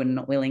 no and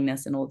not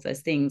willingness and all of those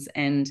things.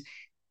 And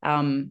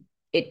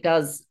it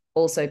does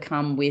also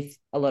come with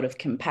a lot of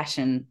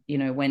compassion,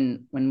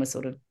 when we're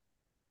sort of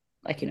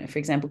like, for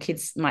example,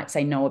 kids might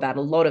say no about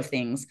a lot of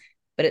things,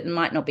 but it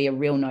might not be a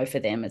real no for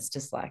them. It's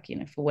just like,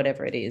 for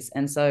whatever it is.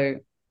 And so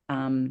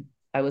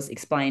I was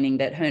explaining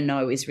that her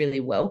no is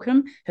really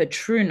welcome. Her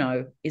true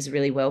no is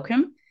really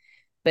welcome.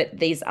 But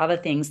these other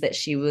things that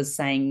she was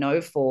saying no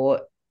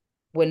for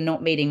were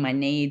not meeting my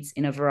needs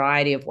in a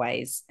variety of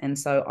ways. And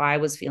so I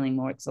was feeling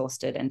more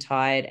exhausted and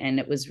tired.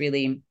 And it was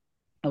really,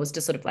 I was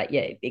just sort of like,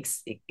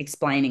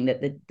 explaining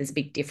that there's a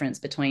big difference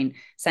between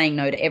saying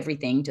no to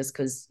everything just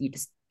because you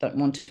just don't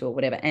want to or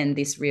whatever, and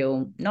this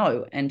real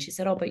no. And she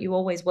said, oh, but you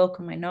always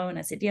welcome my no. And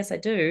I said, yes, I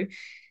do.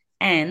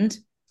 And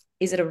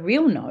is it a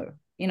real no?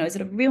 Is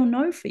it a real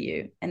no for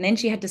you? And then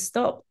she had to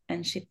stop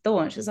and she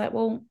thought, she's like,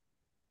 well,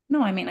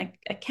 no, I mean,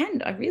 I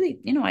can, I really,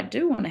 I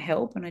do want to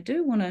help and I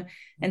do want to.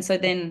 And so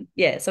then,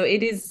 so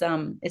it is,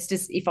 it's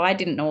just, if I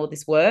didn't know all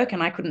this work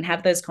and I couldn't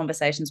have those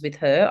conversations with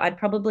her, I'd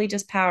probably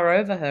just power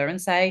over her and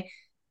say,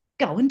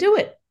 go and do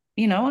it.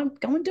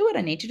 Go and do it.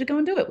 I need you to go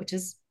and do it, which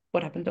is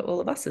what happened to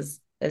all of us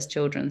as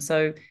children.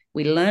 So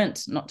we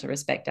learnt not to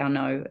respect our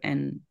no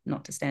and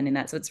not to stand in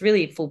that. So it's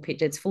really full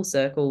pitch. It's full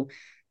circle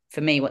for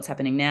me, what's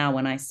happening now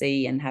when I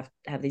see and have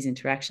these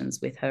interactions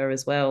with her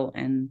as well.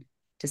 And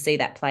to see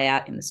that play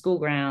out in the school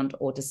ground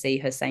or to see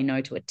her say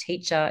no to a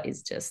teacher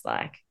is just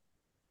like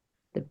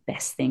the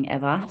best thing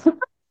ever. So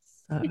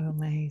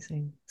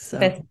amazing. So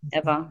best amazing.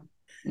 ever.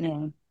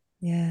 Yeah.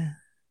 Yeah.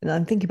 And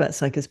I'm thinking about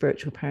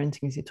psychospiritual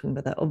parenting as you're talking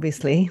about that,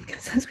 obviously,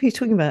 because as we were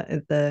talking about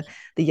the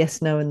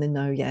yes, no, and the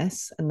no,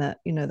 yes, and that,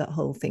 that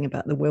whole thing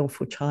about the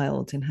willful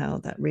child and how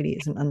that really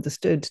isn't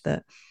understood,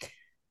 that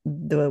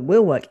the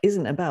will work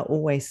isn't about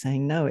always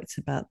saying no. It's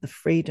about the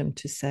freedom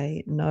to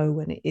say no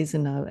when it is a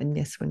no and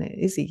yes when it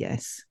is a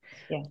yes.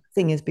 Yeah. The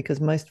thing is, because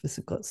most of us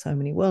have got so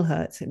many will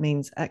hurts, it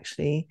means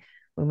actually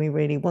when we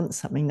really want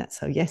something,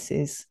 that's our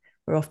yeses,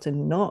 we're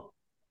often not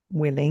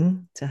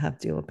willing to have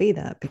do or be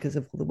that because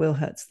of all the will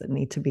hurts that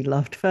need to be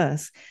loved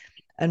first.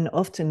 And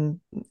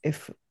often,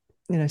 if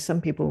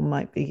some people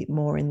might be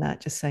more in that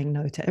just saying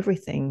no to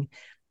everything,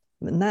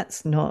 and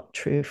that's not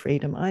true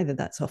freedom either.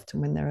 That's often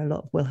when there are a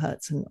lot of will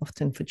hurts, and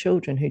often for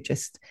children who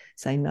just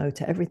say no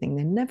to everything.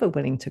 They're never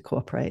willing to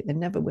cooperate. They're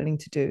never willing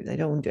to do, they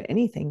don't want to do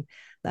anything.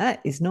 That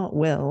is not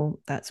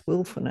will, that's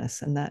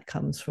willfulness. And that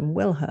comes from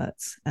will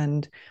hurts.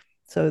 And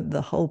so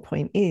the whole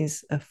point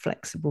is a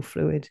flexible,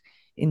 fluid,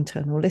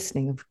 internal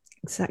listening of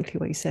exactly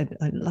what you said.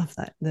 I love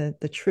that.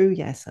 The true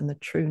yes and the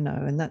true no.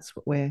 And that's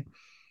what we're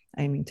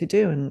aiming to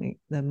do. And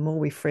the more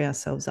we free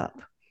ourselves up,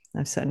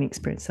 I've certainly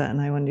experienced that,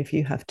 and I wonder if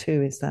you have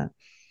too, is that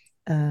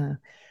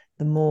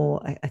the more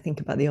I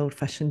think about the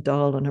old-fashioned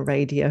dial on a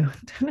radio. I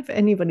don't know if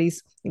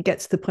anybody's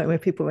gets to the point where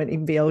people won't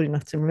even be old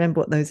enough to remember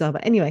what those are,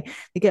 but anyway,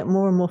 they get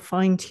more and more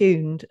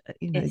fine-tuned.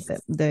 Yes.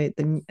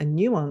 The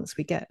nuance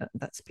we get,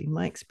 that's been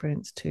my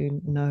experience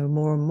to know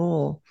more and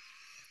more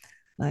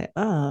like,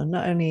 oh,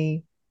 not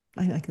only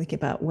I can think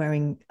about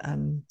wearing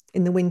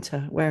in the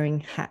winter,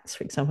 wearing hats,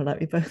 for example, like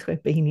we both wear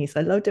beanies.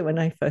 I loved it when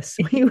I first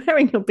saw you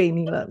wearing a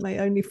beanie, like my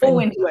only All friend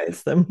winter. who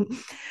wears them.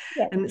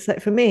 Yeah. And it's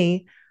like for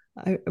me,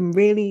 I am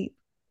really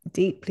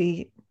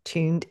deeply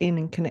tuned in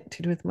and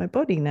connected with my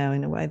body now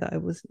in a way that I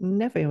was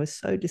never. I was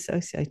so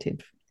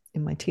dissociated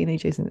in my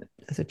teenage years and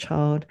as a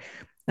child.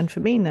 And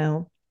for me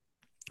now,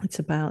 it's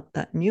about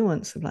that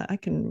nuance of like I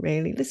can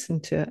really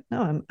listen to it.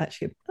 No, I'm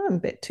a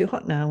bit too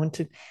hot now.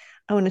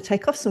 I want to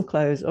take off some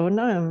clothes, or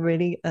no, I'm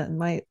really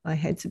my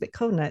head's a bit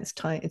cold now. It's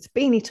time. It's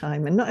beanie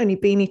time, and not only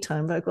beanie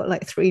time, but I've got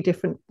like three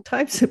different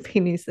types of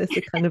beanies. There's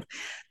the kind of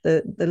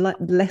the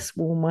less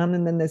warm one,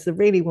 and then there's the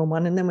really warm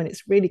one, and then when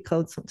it's really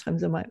cold,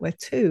 sometimes I might wear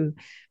two,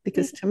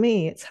 because to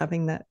me, it's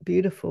having that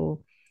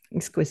beautiful,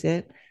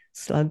 exquisite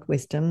slug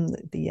wisdom,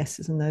 the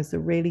yeses and those, the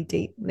really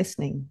deep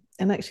listening.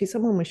 And actually,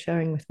 someone was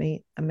sharing with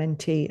me, a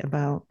mentee,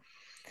 about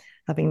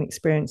having an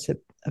experience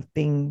of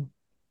being,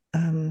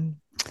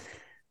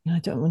 I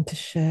don't want to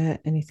share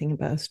anything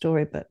about a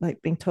story, but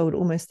like being told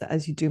almost that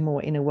as you do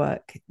more inner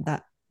work,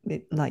 that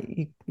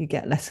like you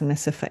get less and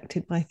less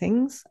affected by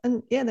things.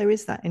 And yeah, there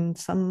is that in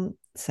some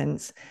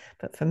sense.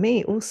 But for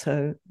me,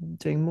 also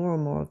doing more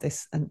and more of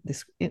this and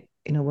this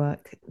inner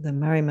work, the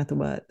Mary Mother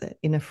work, the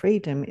inner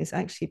freedom, is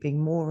actually being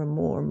more and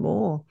more and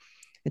more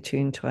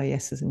attuned to our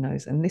yeses and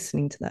nos and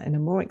listening to that in a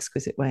more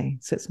exquisite way.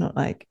 So it's not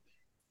like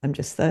I'm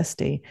just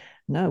thirsty.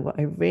 No, what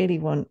I really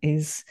want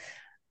is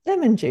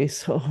lemon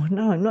juice. Or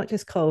no, I'm not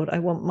just cold. I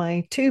want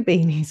my two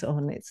beanies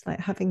on. It's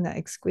like having that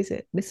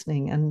exquisite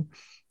listening. And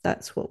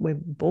that's what we're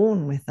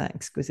born with, that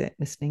exquisite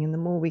listening. And the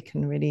more we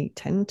can really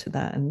tend to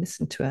that and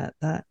listen to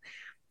it,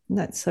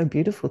 that's so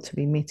beautiful to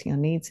be meeting our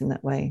needs in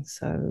that way.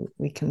 So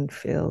we can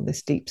feel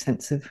this deep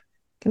sense of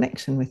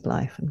connection with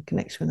life and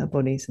connection with our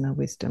bodies and our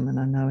wisdom and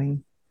our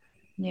knowing.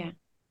 Yeah.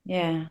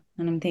 Yeah.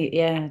 And I'm thinking,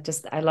 yeah,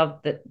 just I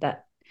love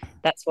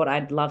that's what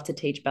I'd love to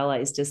teach Bella,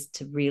 is just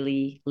to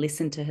really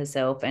listen to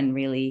herself and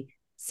really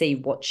see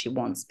what she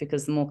wants,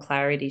 because the more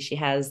clarity she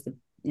has, the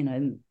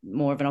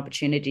more of an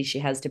opportunity she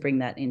has to bring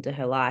that into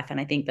her life. And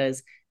I think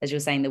those, as you're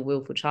saying, the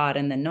willful child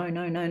and the no,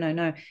 no, no, no,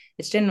 no,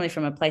 it's generally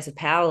from a place of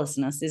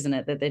powerlessness, isn't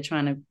it? That they're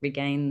trying to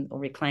regain or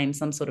reclaim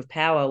some sort of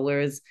power.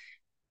 Whereas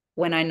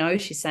when I know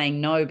she's saying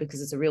no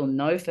because it's a real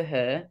no for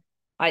her,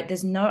 I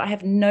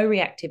have no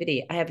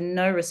reactivity. I have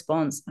no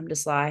response. I'm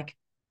just like,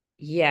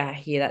 yeah,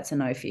 here, that's a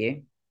no for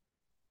you.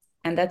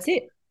 And that's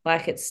it.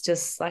 Like, it's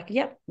just like,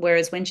 yep.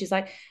 Whereas when she's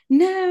like,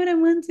 no, I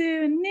don't want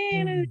to,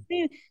 no, no, Mm.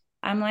 no,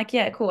 I'm like,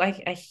 yeah, cool. I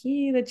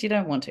hear that you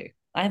don't want to.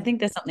 I think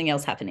there's something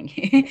else happening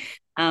here.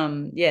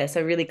 Yeah.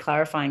 So really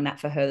clarifying that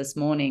for her this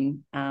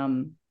morning,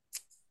 in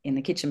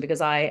the kitchen,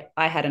 because I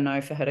had a no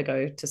for her to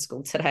go to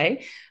school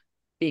today,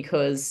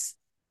 because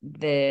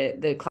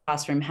the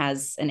classroom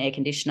has an air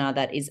conditioner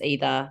that is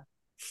either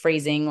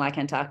freezing like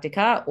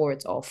Antarctica or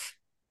it's off.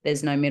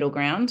 There's no middle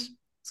ground.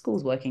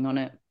 School's working on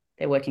it.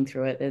 They're working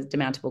through it. There's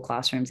demountable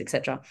classrooms,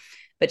 etc.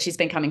 But she's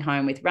been coming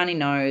home with runny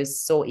nose,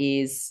 sore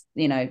ears.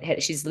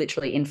 She's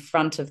literally in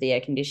front of the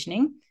air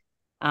conditioning.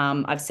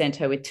 I've sent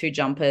her with 2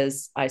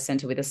 jumpers. I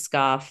sent her with a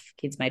scarf.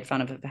 Kids made fun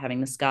of her for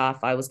having the scarf.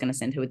 I was going to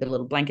send her with a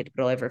little blanket to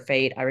put all over her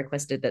feet. I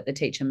requested that the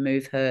teacher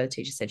move her. The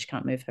teacher said she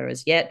can't move her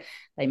as yet.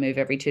 They move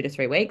every 2 to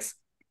 3 weeks.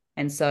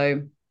 And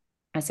so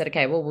I said,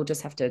 okay, well, we'll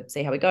just have to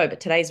see how we go.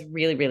 But today's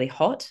really, really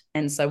hot.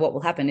 And so what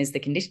will happen is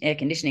the air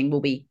conditioning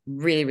will be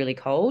really, really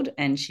cold.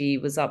 And she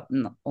was up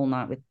all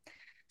night with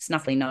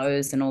snuffly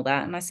nose and all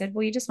that. And I said,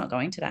 well, you're just not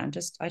going today.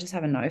 I just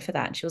have a no for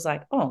that. And she was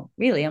like, oh,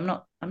 really? I'm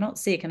not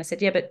sick. And I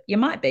said, yeah, but you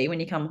might be when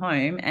you come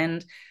home.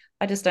 And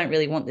I just don't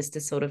really want this to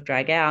sort of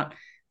drag out.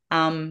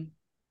 And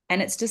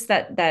it's just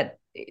that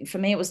for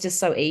me, it was just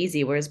so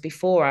easy. Whereas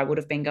before I would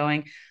have been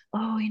going,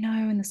 oh,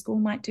 and the school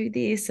might do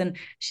this, and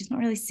she's not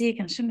really sick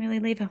and I shouldn't really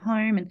leave her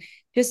home. And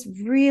just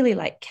really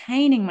like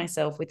caning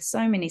myself with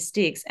so many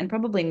sticks, and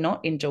probably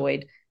not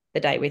enjoyed the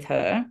day with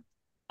her.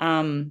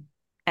 And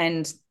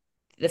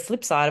the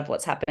flip side of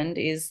what's happened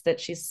is that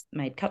she's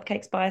made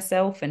cupcakes by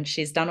herself, and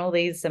she's done all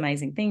these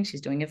amazing things.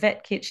 She's doing a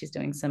vet kit. She's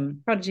doing some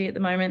prodigy at the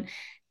moment,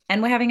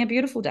 and we're having a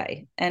beautiful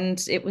day.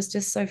 And it was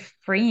just so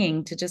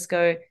freeing to just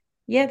go,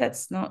 yeah,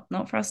 that's not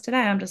for us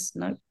today. I'm just,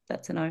 no,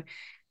 that's a no.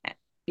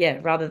 Yeah,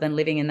 rather than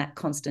living in that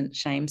constant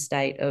shame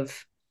state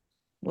of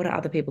what are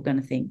other people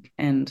going to think?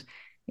 And,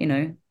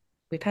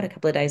 we've had a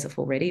couple of days off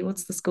already.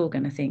 What's the school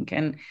going to think?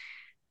 And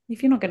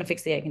if you're not going to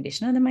fix the air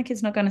conditioner, then my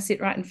kid's not going to sit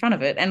right in front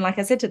of it. And like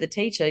I said to the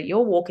teacher, you're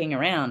walking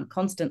around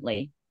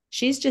constantly.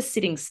 She's just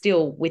sitting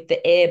still with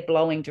the air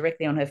blowing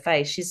directly on her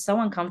face. She's so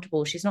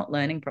uncomfortable. She's not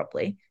learning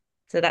properly.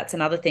 So that's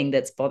another thing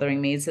that's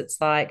bothering me, is it's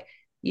like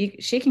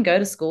she can go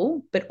to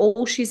school, but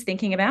all she's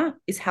thinking about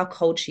is how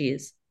cold she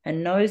is. Her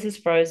nose is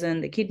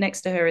frozen. The kid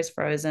next to her is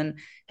frozen.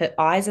 Her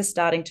eyes are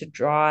starting to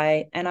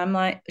dry. And I'm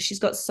like, she's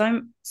got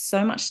so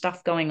much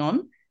stuff going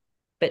on,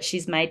 but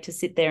she's made to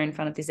sit there in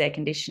front of this air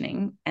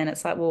conditioning. And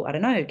it's like, well, I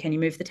don't know. Can you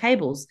move the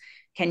tables?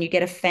 Can you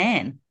get a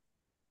fan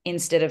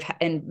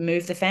and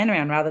move the fan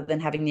around rather than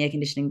having the air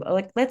conditioning?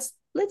 Like, let's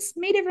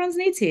meet everyone's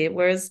needs here.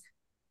 Whereas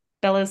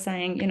Bella's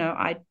saying,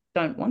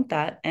 don't want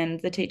that. And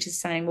the teacher's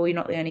saying, well, you're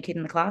not the only kid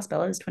in the class,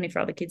 Bella. There's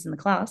 24 other kids in the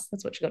class.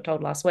 That's what she got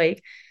told last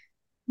week.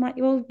 I'm like,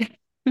 well,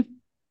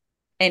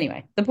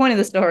 anyway, the point of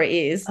the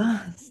story is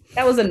Ah,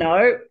 that was a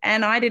no.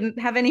 And I didn't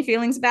have any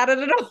feelings about it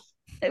at all.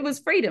 It was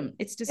freedom.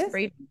 It's just yes.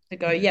 freedom to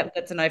go, yep,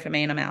 that's a no for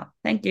me and I'm out.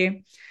 Thank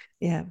you.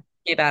 Yeah.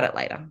 About it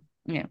later.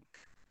 Yeah.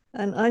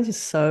 And I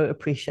just so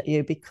appreciate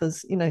you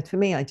because, for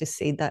me, I just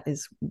see that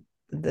as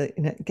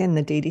again,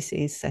 the DDC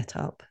is set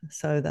up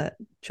so that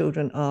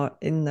children are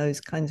in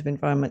those kinds of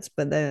environments,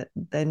 but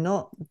they're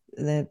not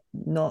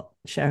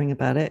sharing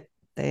about it.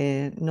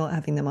 They're not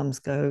having their mums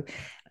go,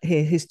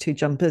 here, here's two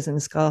jumpers and a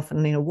scarf,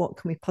 and what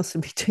can we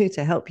possibly do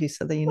to help you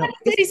so that you're not.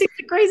 36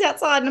 degrees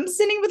outside and I'm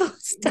sitting with all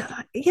this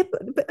stuff. Yeah,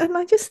 but and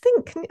I just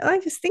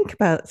think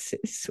about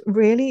it's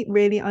really,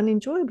 really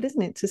unenjoyable,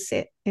 isn't it, to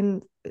sit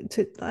in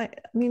to like.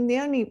 I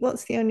mean,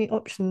 what's the only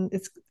option?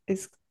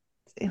 Is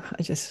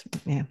I just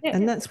yeah, Yeah.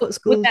 and that's what Would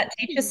schools. that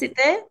teacher sit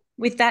there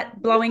with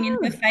that blowing in her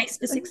No, face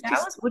for I 6 hours?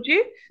 just Would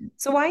you?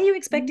 So why are you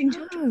expecting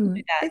children to no.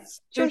 do that?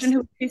 It's Children just who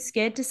are too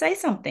scared to say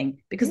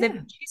something because yeah.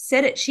 she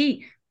said it.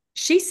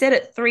 She said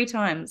it 3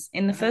 times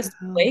in the first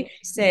Wow, week. She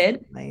that's said,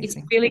 "It's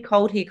amazing. really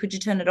cold here. Could you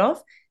turn it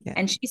off?" Yeah,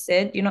 And she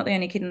said, "You're not the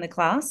only kid in the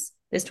class.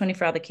 There's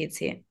 24 other kids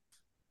here."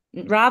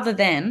 Rather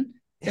than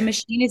the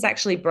machine is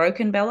actually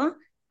broken, Bella.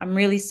 I'm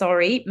really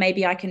sorry.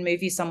 Maybe I can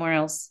move you somewhere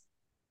else.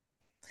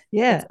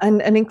 yeah,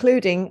 That's and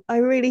including, I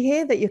really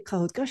hear that you're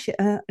cold. Gosh,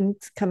 and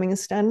coming and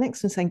stand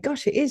next and saying,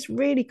 "Gosh, it is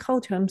really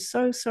cold here. I'm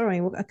so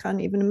sorry. Well, I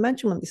can't even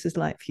imagine what this is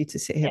like for you to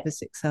sit here yeah, for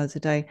 6 hours a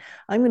day.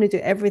 I'm going to do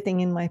everything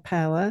in my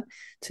power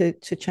to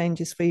change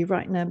this for you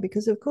right now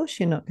because, of course,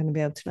 you're not going to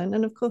be able to learn.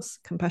 And of course,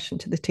 compassion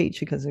to the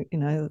teacher because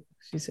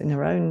she's in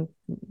her own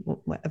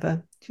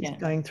whatever she's yeah,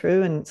 going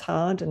through, and it's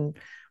hard and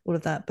all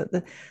of that. But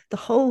the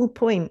whole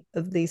point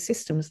of these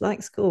systems,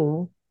 like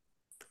school,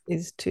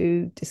 is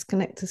to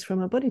disconnect us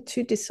from our body,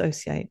 to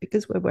dissociate,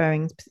 because we're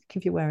wearing,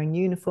 if you're wearing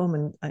uniform,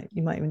 and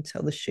you might even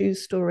tell the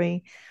shoes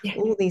story, yeah.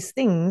 all these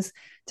things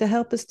to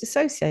help us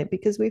dissociate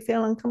because we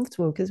feel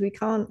uncomfortable because we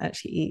can't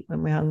actually eat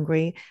when we're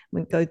hungry,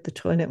 we go to the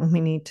toilet when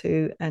we need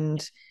to,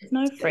 and There's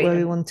no sit where we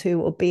freedom. want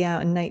to, or be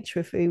out in nature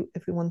if we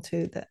want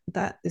to.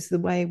 That is the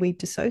way we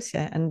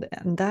dissociate, and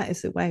that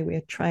is the way we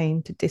are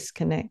trained to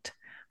disconnect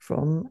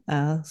from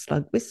our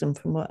slug wisdom,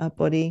 from what our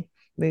body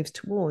moves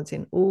towards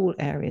in all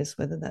areas,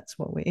 whether that's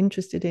what we're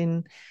interested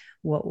in,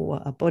 what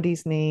our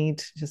bodies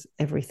need, just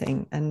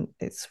everything. And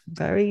it's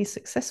very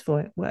successful.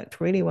 It worked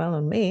really well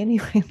on me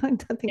anyway. I don't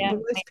think Yeah, for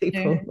me most too.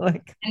 people,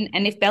 like,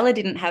 And if Bella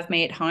didn't have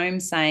me at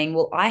home saying,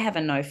 well, I have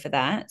a no for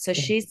that. So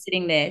yeah, she's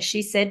sitting there.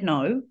 She said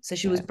no. So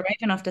she was yeah, brave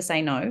enough to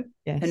say no.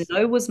 Her yes,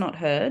 no was not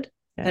heard.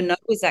 Her no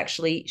yes, was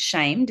actually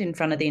shamed in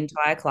front of the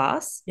entire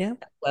class yeah,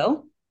 as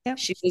well. yeah,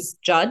 She was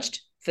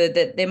judged for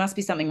that. There must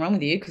be something wrong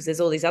with you because there's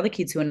all these other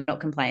kids who are not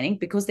complaining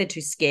because they're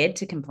too scared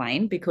to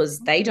complain because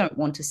they don't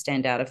want to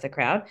stand out of the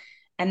crowd.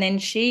 And then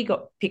she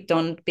got picked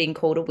on being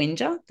called a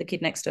whinger. The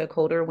kid next to her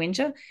called her a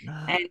whinger.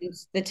 ah, And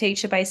the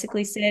teacher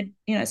basically said,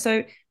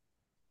 so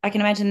I can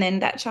imagine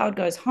then that child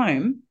goes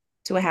home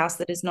to a house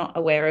that is not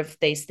aware of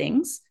these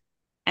things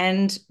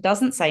and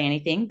doesn't say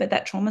anything, but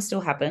that trauma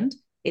still happened.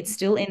 It's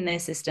still in their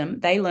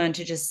system. They learn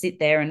to just sit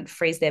there and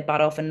freeze their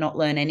butt off and not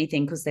learn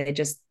anything because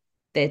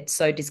they're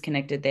so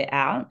disconnected, they're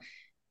out.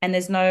 And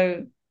there's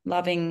no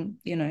loving,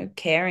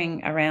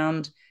 caring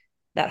around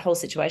that whole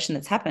situation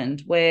that's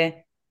happened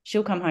where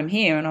she'll come home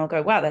here and I'll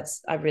go, wow,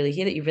 I really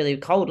hear that you're really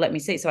cold. Let me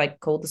see. So I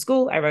called the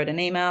school, I wrote an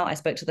email, I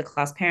spoke to the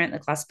class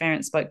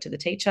parent spoke to the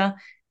teacher,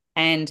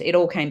 and it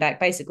all came back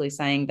basically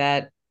saying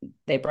that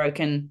they're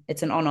broken.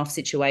 It's an on-off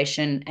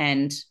situation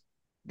and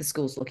the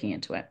school's looking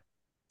into it.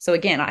 So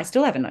again, I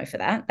still have a no for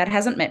that. That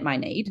hasn't met my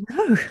need.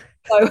 no,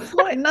 So that's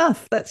not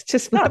enough. That's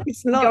just no, not,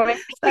 it's I'm not, going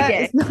that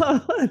again. is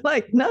not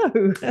like, no.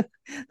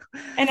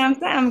 And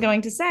I'm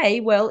going to say,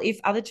 well,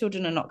 if other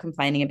children are not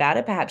complaining about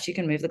it, perhaps you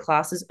can move the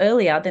classes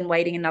earlier than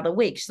waiting another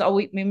week. So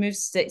we move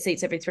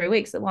seats every 3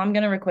 weeks. Well, I'm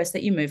going to request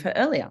that you move her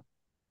earlier.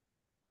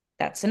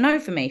 That's a no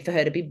for me, for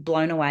her to be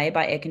blown away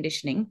by air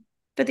conditioning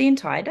for the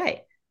entire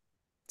day.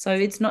 So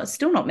it's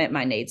still not met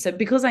my needs. So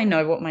because I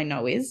know what my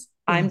no is,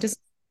 I'm Yes, just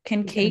can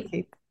you're going to keep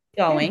keep,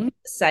 yeah. going,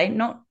 say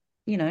not,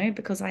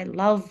 because I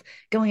love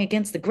going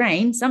against the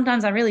grain.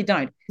 Sometimes I really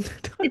don't.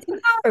 It's a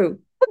no.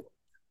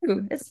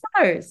 It's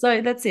no.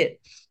 So that's it.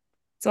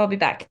 So I'll be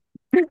back.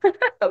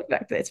 I'll be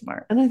back there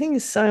tomorrow. And I think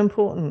it's so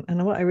important.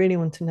 And what I really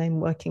want to name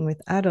working with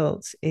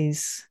adults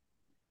is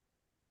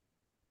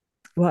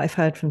what I've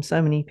heard from so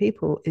many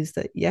people is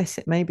that, yes,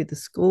 it may be the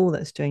school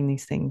that's doing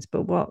these things,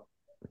 but what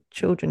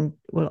children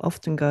will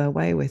often go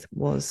away with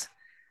was,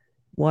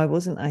 why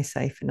wasn't I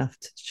safe enough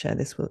to share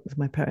this with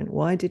my parent?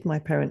 Why did my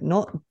parent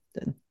not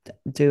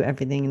do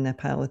everything in their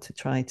power to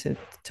try to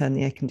turn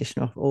the air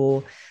conditioner off,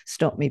 or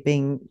stop me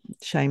being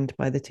shamed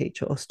by the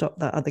teacher, or stop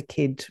that other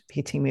kid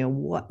hitting me, or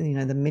what,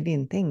 the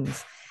million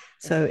things.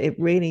 So it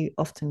really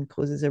often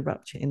causes a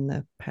rupture in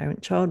the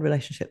parent-child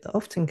relationship that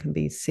often can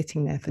be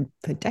sitting there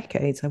for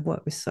decades. I've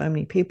worked with so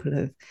many people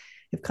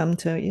who've come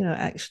to,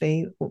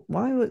 actually,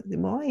 why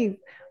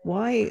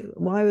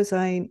was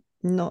I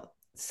not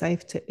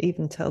safe to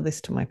even tell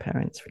this to my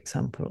parents, for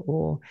example?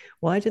 Or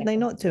why did they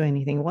not do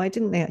anything? Why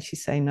didn't they actually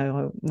say,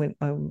 no,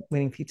 I'm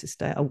willing for you to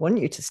stay. I want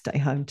you to stay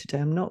home today.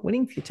 I'm not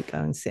willing for you to go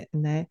and sit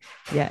in there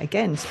yet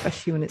again,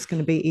 especially when it's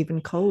going to be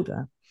even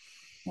colder.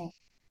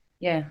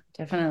 Yeah,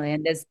 definitely.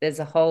 And there's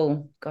a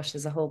whole, gosh,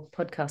 there's a whole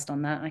podcast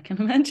on that. I can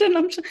imagine.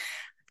 I'm sure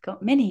I've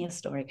got many a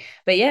story.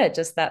 But yeah,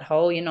 just that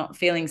whole you're not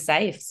feeling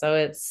safe. So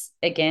it's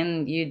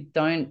again,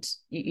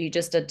 you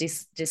just are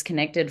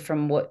disconnected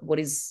from what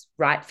is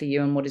right for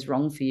you and what is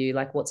wrong for you,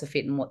 like what's a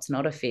fit and what's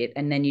not a fit.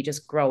 And then you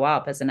just grow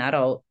up as an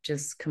adult,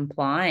 just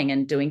complying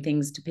and doing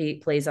things to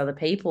please other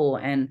people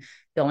and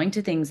going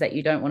to things that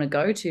you don't want to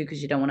go to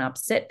because you don't want to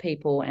upset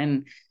people.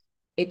 And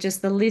it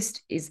just, the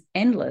list is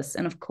endless.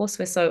 And of course,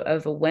 we're so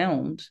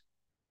overwhelmed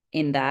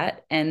in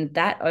that. And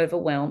that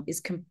overwhelm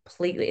is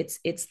completely,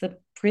 it's the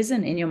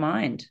prison in your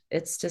mind.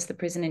 It's just the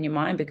prison in your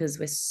mind because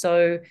we're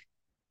so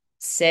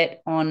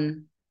set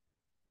on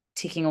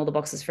ticking all the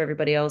boxes for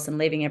everybody else and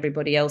leaving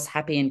everybody else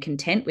happy and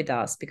content with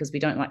us because we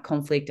don't like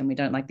conflict and we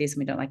don't like this and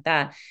we don't like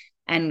that.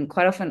 And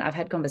quite often I've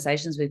had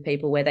conversations with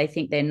people where they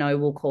think their no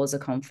will cause a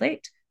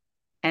conflict.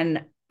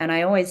 And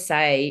I always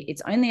say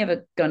it's only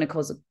ever going to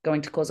cause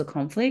a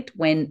conflict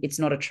when it's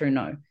not a true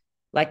no.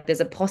 Like there's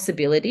a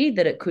possibility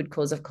that it could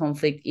cause a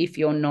conflict if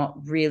you're not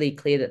really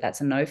clear that that's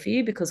a no for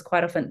you, because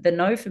quite often the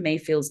no for me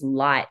feels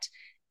light.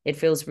 It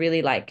feels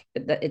really like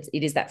it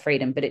is that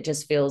freedom, but it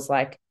just feels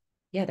like,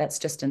 yeah, that's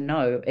just a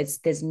no.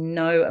 There's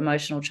no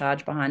emotional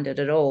charge behind it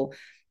at all.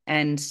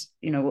 And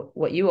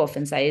what you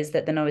often say is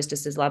that the no is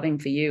just as loving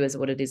for you as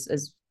what it is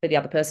as for the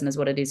other person as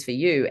what it is for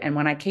you. And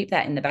when I keep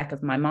that in the back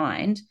of my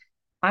mind,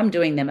 I'm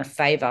doing them a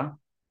favor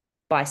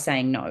by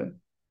saying no.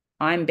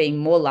 I'm being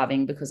more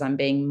loving because I'm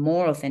being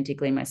more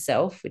authentically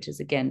myself, which is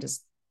again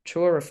just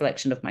truer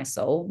reflection of my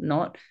soul,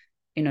 not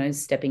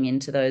stepping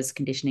into those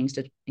conditionings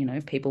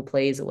to people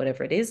please or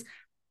whatever it is.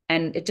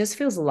 And it just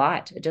feels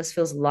light. It just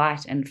feels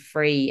light and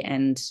free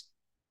and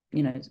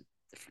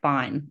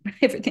fine.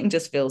 Everything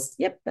just feels,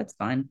 yep, that's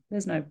fine.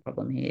 There's no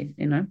problem here,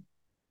 and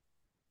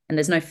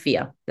there's no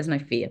fear. There's no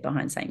fear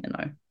behind saying the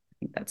no. I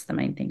think that's the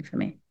main thing for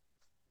me.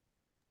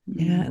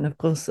 Yeah, and of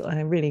course,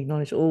 I really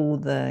acknowledge all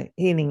the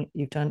healing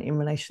you've done in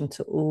relation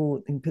to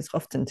all, because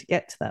often to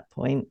get to that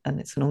point,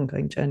 and it's an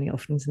ongoing journey,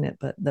 often, isn't it?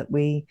 But that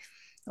we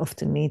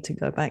often need to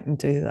go back and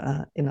do,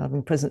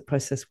 having present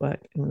process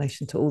work in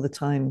relation to all the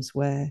times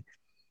where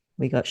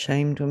we got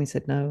shamed when we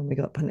said no, and we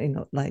got punished,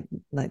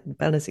 like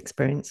Bella's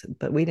experience,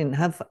 but we didn't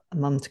have a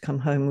mum to come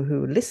home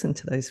who would listen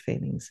to those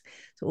feelings.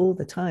 So all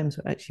the times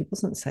where it actually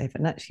wasn't safe,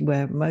 and actually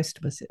where most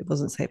of us it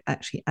wasn't safe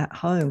actually at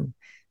home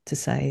to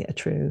say a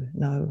true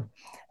no.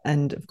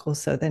 And of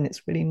course, so then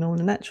it's really normal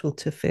and natural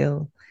to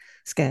feel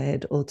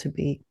scared or to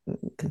be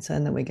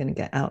concerned that we're going to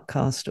get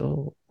outcast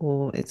or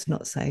it's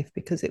not safe,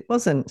 because it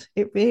wasn't.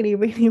 It really,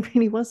 really,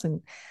 really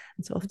wasn't.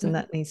 And so often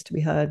that needs to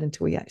be heard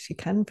until we actually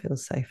can feel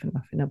safe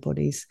enough in our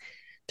bodies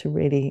to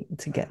really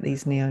to get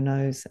these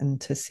neo-nos and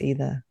to see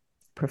the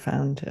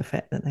profound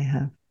effect that they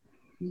have.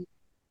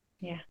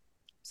 Yeah,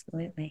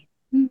 absolutely.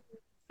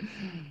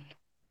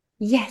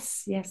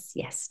 Yes, yes,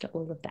 yes to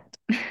all of that.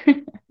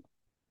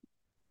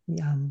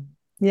 Yum.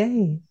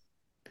 Yay.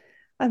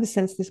 I have a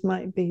sense this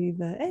might be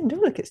the end. Oh,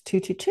 look, it's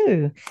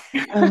 222.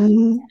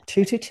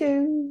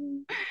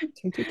 222.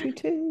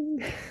 2222.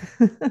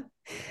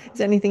 Is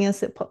there anything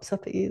else that pops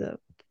up at you that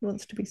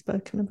wants to be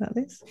spoken about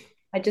this?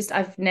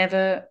 I've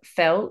never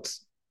felt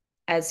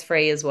as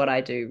free as what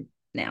I do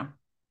now.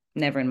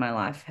 Never in my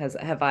life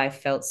have I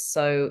felt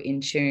so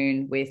in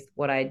tune with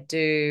what I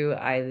do.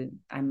 I'm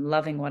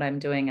loving what I'm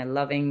doing. I'm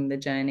loving the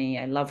journey.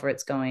 I love where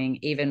it's going,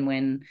 even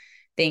when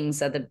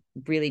things are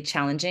really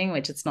challenging,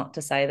 which it's not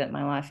to say that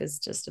my life is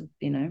just,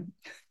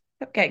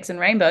 cupcakes and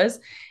rainbows.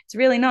 It's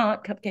really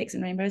not cupcakes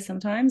and rainbows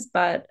sometimes,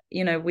 but,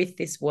 with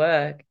this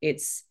work,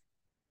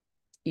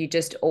 you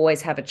just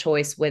always have a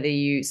choice whether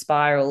you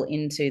spiral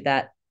into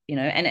that,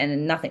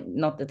 and nothing,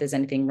 not that there's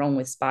anything wrong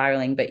with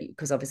spiraling, but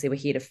because obviously we're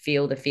here to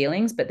feel the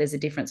feelings, but there's a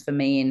difference for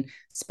me in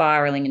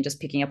spiraling and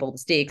just picking up all the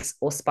sticks,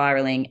 or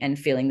spiraling and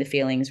feeling the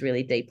feelings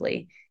really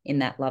deeply in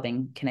that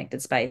loving,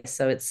 connected space.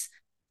 So it's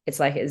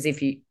like as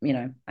if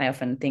I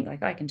often think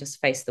like, I can just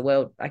face the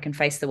world. I can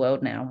face the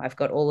world now. I've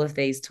got all of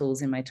these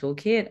tools in my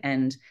toolkit,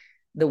 and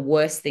the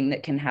worst thing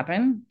that can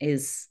happen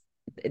is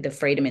the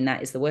freedom in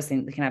that is the worst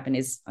thing that can happen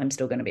is I'm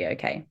still going to be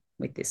okay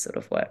with this sort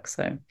of work.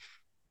 So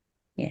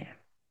yeah.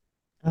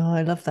 Oh,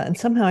 I love that. And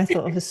somehow I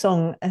thought of a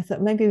song. I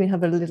thought maybe we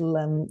have a little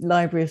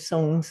library of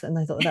songs. And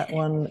I thought of that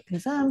one,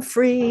 because I'm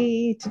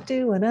free to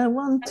do what I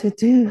want to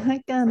do.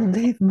 I can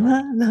live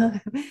my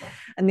life.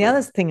 And the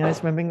other thing I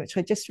was remembering, which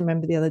I just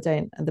remembered the other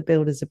day, and the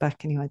builders are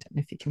back anyway. I don't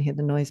know if you can hear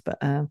the noise, but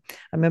I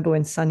remember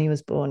when Sonny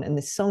was born, and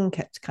this song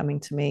kept coming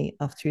to me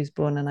after he was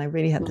born. And I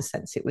really had the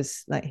sense it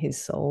was like his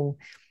soul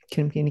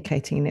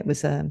communicating.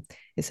 And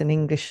it's an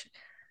English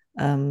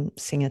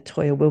singer,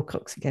 Toya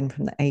Wilcox, again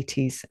from the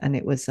 80s. And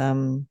it was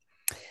I'm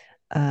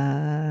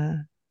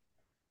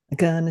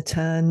gonna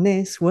turn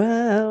this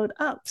world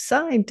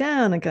upside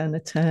down. I'm gonna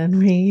turn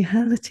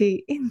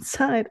reality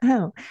inside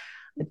out.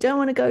 I don't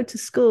want to go to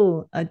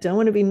school. I don't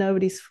want to be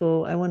nobody's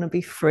fool. I want to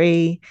be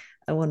free.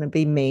 I want to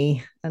be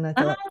me. And I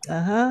thought,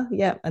 Ah,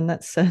 yeah. And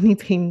that's certainly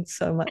been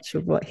so much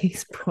of what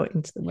he's brought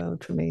into the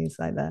world for me is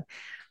like that.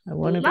 I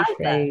want to be love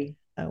that. free.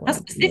 I How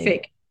want to be me.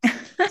 specific.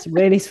 It's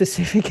really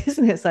specific,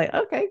 isn't it? It's like,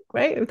 okay,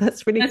 great.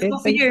 That's really That's good. not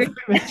for Thank you you.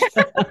 very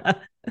much.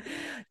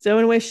 Don't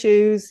want to wear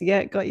shoes.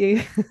 Yeah, got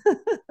you.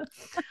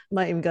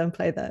 Might even go and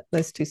play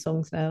those two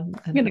songs now I'm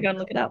and going to go and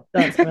look it up.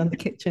 dance around the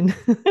kitchen.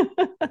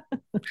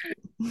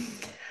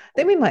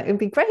 Then we might, it'd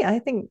be great. I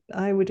think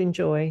I would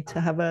enjoy to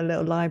have a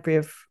little library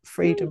of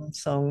freedom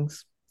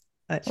songs.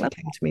 Actually Love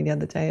came to me the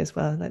other day as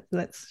well.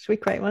 Should we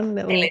create one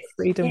little playlist.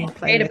 freedom Yeah,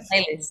 create a playlist?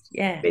 playlist.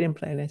 Yeah. Freedom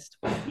playlist.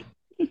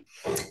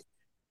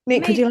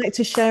 Nick, could Amazing. you like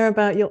to share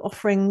about your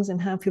offerings and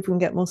how people can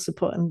get more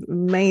support and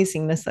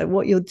amazingness, like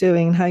what you're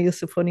doing, how you're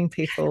supporting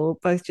people,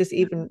 both just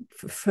even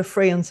for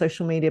free on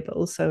social media, but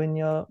also in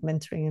your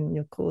mentoring and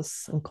your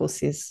course and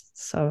courses?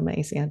 So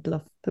amazing. I'd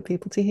love for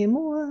people to hear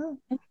more.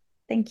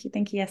 Thank you.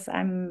 Thank you. Yes,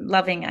 I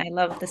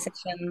love the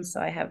sessions. So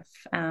I have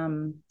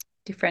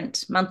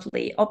different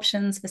monthly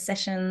options for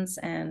sessions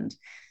and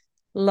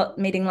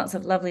meeting lots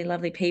of lovely,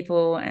 lovely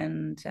people.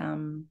 And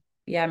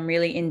yeah, I'm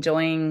really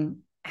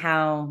enjoying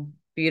how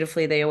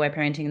beautifully the aware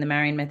parenting and the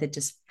Marion method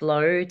just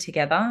flow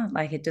together.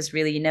 Like it just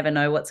really, you never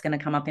know what's going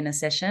to come up in a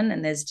session.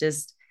 And it's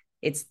just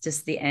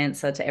the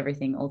answer to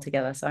everything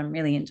altogether. So I'm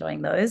really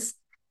enjoying those.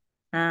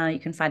 You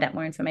can find out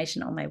more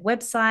information on my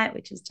website,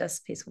 which is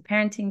just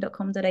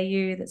peacefulparenting.com.au.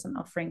 There's an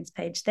offerings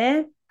page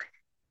there.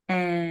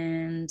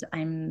 And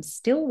I'm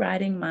still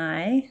writing,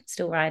 I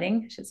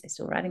should say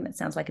still writing. That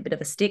sounds like a bit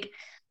of a stick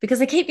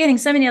because I keep getting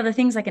so many other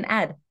things I can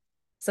add.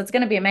 So it's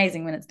going to be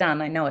amazing when it's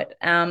done. I know it.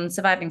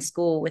 Surviving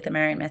School with the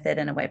Marion Method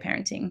and Aware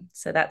Parenting.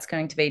 So that's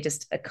going to be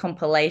just a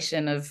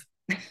compilation of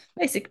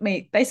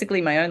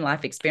basically my own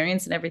life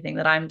experience and everything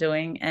that I'm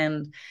doing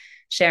and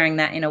sharing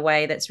that in a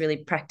way that's really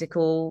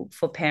practical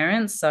for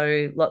parents.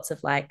 So lots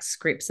of like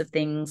scripts of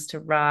things to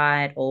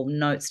write or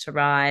notes to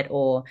write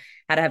or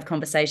how to have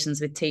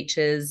conversations with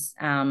teachers.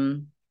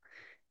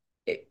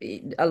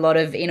 A lot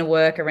of inner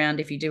work around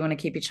if you do want to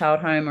keep your child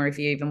home or if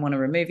you even want to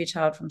remove your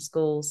child from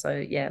school. So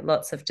yeah,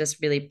 lots of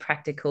just really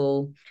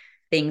practical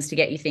things to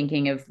get you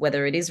thinking of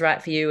whether it is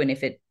right for you and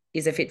if it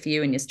is a fit for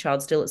you and your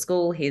child's still at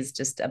school. Here's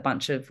just a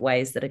bunch of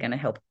ways that are going to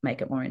help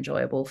make it more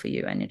enjoyable for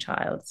you and your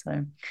child.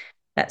 So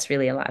that's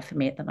really alive for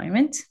me at the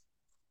moment.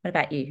 What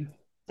about you?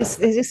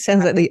 It just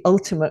sounds like the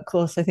ultimate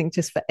course, I think,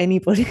 just for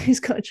anybody who's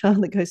got a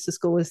child that goes to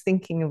school is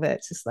thinking of it.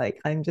 It's just like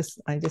I just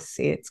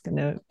see it's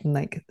gonna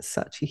make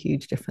such a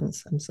huge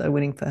difference. I'm so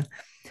willing for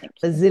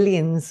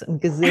bazillions and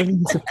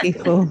gazillions of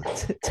people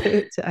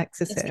to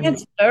access It's it.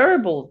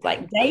 transferable,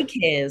 like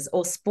daycares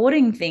or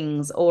sporting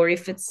things, or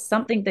if it's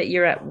something that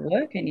you're at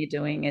work and you're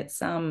doing,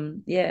 it's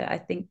yeah, I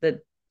think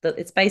that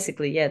it's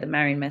basically, yeah, the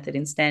Marion method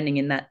in standing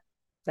in that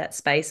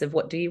space of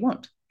what do you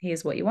want?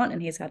 Here's what you want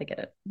and here's how to get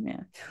it. Yeah.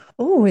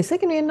 Oh, is there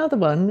going to be another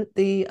one?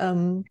 The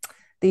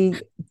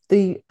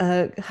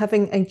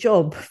having a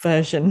job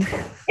version,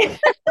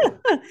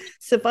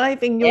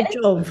 surviving your Yes.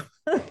 job.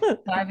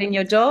 Having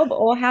your job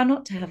or how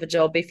not to have a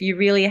job. If you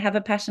really have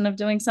a passion of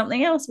doing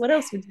something else, what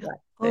else would you like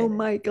to Oh do?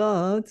 my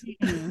God.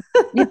 Mm.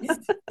 Yes.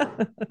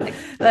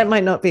 That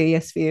might not be a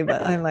yes for you,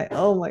 but I'm like,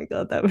 oh my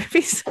God, that would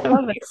be so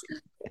Love it.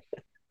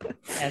 amazing.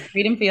 Yeah,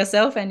 freedom for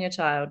yourself and your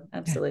child. Yeah,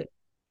 Absolutely.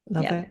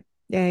 love Yeah. it.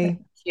 Yay. Thank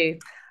you.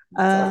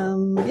 That's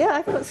awesome. Yeah,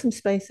 I've got some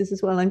spaces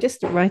as well. I'm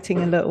just writing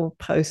a little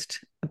post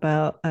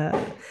about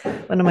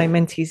one of my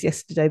mentees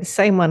yesterday. The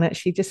same one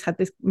actually just had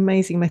this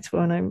amazing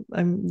metaphor, and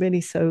I'm really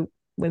so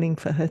willing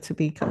for her to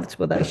be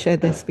comfortable that I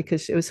shared this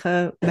because it was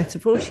her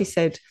metaphor. She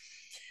said,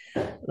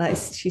 like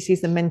she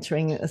sees the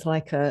mentoring as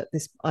like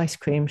this ice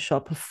cream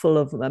shop full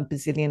of a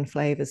bazillion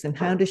flavors, and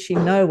how does she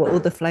know what all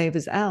the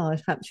flavors are?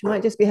 She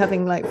might just be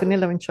having like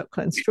vanilla and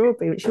chocolate and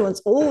strawberry, but she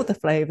wants all the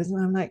flavors.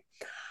 And I'm like,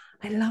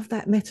 I love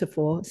that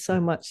metaphor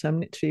so much. So I'm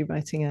literally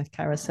writing a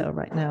carousel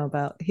right now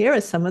about here are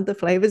some of the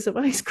flavors of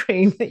ice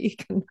cream that you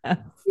can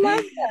have.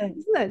 Love that.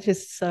 Isn't that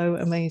just so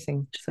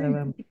amazing?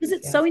 So Because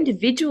it's yeah. so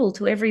individual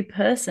to every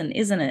person,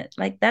 isn't it?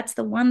 Like that's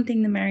the one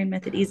thing the Marion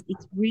method is.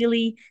 It's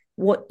really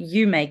what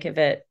you make of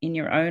it in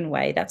your own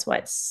way. That's why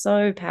it's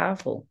so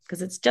powerful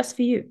because it's just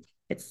for you.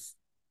 It's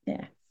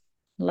yeah,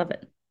 love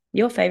it.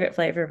 Your favorite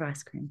flavor of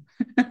ice cream.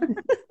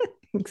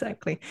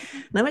 Exactly.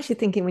 And I'm actually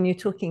thinking when you're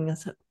talking, I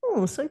was like,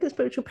 oh, so good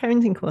spiritual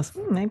parenting course.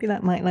 Maybe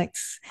that might like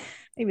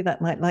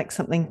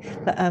something.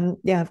 But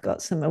yeah, I've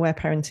got some aware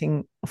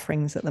parenting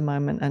offerings at the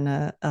moment and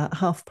a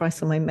half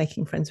price on my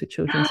making friends with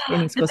children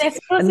screenings The course. best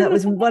course And in that the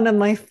was one of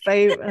my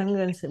favorite. I'm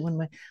going to say one of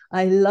my.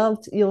 I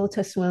loved your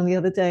testimony the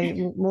other day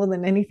more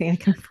than anything I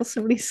can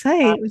possibly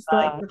say. It was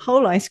like the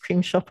whole ice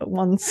cream shop at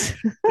once.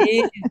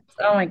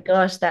 Oh my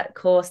gosh, that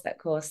course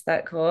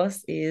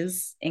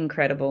is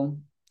incredible.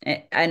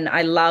 And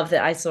I love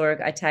that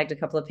I tagged a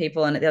couple of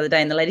people on it the other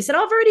day and the lady said,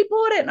 oh, I've already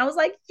bought it. And I was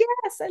like,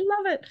 yes, I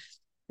love it.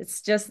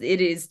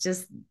 It is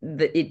just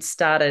that it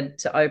started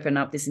to open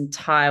up this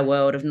entire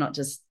world of not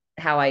just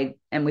how I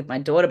am with my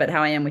daughter, but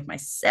how I am with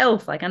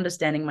myself, like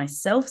understanding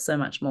myself so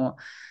much more.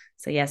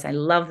 So yes, I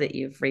love that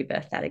you've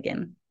rebirthed that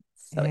again.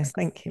 So Yeah,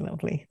 exciting. thank you,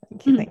 lovely.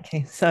 Thank you, thank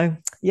you. So,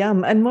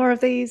 and more of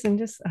these, and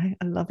just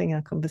I'm loving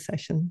our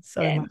conversation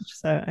so Yeah. much.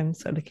 So I'm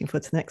so looking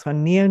forward to the next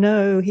one. Neo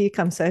No, here you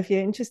come. So if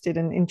you're interested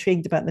and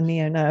intrigued about the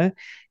Neo No,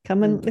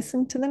 come and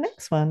listen to the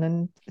next one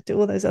and do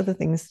all those other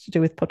things to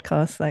do with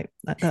podcasts like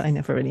that I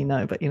never really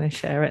know, but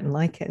share it and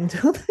like it and do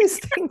all those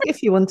things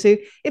if you want to,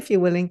 if you're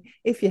willing,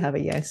 if you have a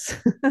yes.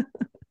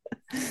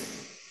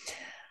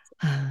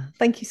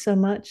 Thank you so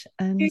much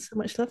and so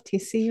much love to you.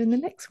 See you in the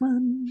next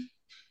one.